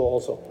Sefer Yeshua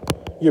also.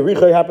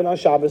 Yericha happened on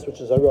Shabbos, which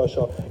is Hayrah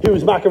Shah. He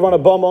was Makav on a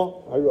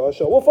Bama, Hayrah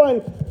Shah. We'll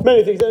find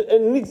many things,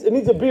 and it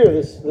needs a beer.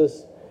 This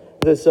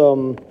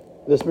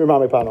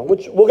Mirmami Pano,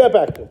 which we'll get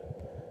back to.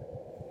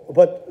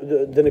 But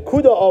the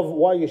nekuda of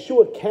why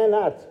Yeshua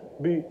cannot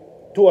be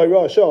to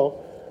Hayrah Shah,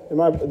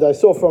 that I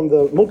saw from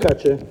the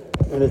Munkacher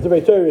in his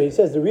Divrei Torah, he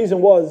says the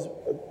reason was,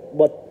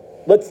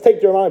 but let's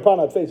take the Mirmami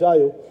Pano at face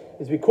value,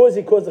 is because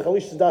he caused the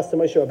Chalish Das to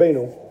Moshe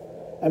Rabbeinu.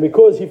 And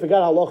because he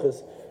forgot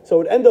halachas, so it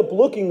would end up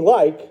looking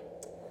like,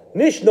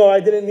 Nishna,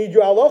 I didn't need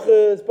your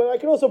halachas, but I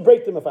can also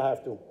break them if I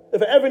have to,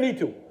 if I ever need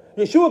to.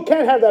 Yeshua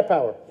can't have that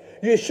power.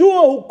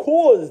 Yeshua, who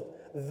caused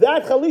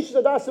that Chalish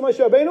Sadas to Moshe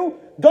Rabbeinu,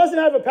 doesn't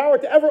have the power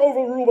to ever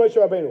overrule Moshe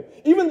Rabbeinu.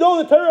 Even though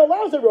the Torah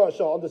allows a Hayrah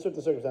Shah under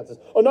certain circumstances.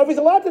 Or Navi's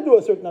allowed to do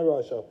a certain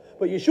Hayrah Shah.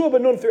 But Yeshua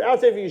ben Nun, throughout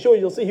Sefer Yeshua,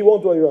 you'll see he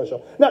won't do a Hayrah Shah.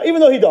 Now, even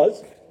though he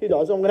does, I'm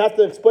going to have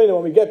to explain it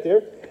when we get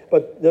there.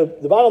 But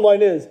the bottom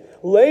line is,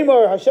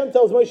 Lamar, Hashem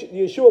tells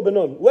Yeshua ben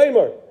Nun,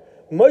 Lamar,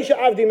 Moshe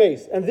Avdi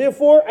Meis, and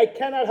therefore I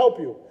cannot help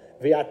you.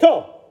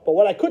 V'yata. But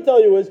what I could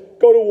tell you is,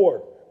 go to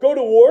war. Go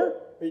to war.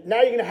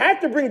 Now you're going to have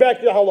to bring back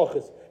the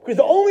halachas. Because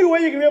the only way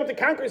you're going to be able to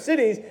conquer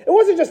cities, it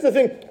wasn't just the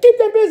thing, keep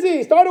them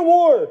busy, start a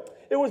war.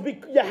 It was,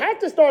 you had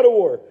to start a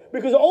war.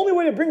 Because the only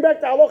way to bring back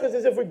the halachas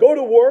is if we go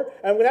to war,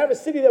 and we're going to have a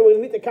city that we're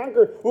going to need to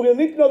conquer, we're going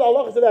to need to know the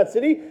halachas of that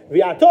city.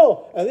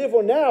 V'yata. And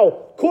therefore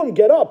now, kum,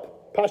 get up.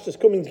 Pashtas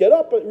kum means get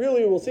up, but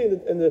really we'll see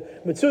in the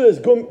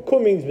Metzudas,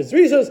 kum means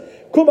bezrizos.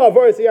 Kum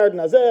avaris yarden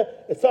azeh.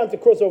 It's time to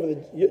cross over the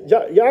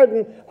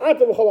yarden.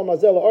 Ata v'chol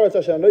ha'mazeh la'aretz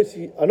asher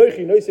anochi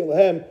noisim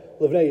lehem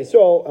levnei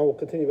Yisrael, and we'll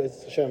continue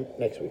with Hashem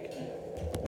next week.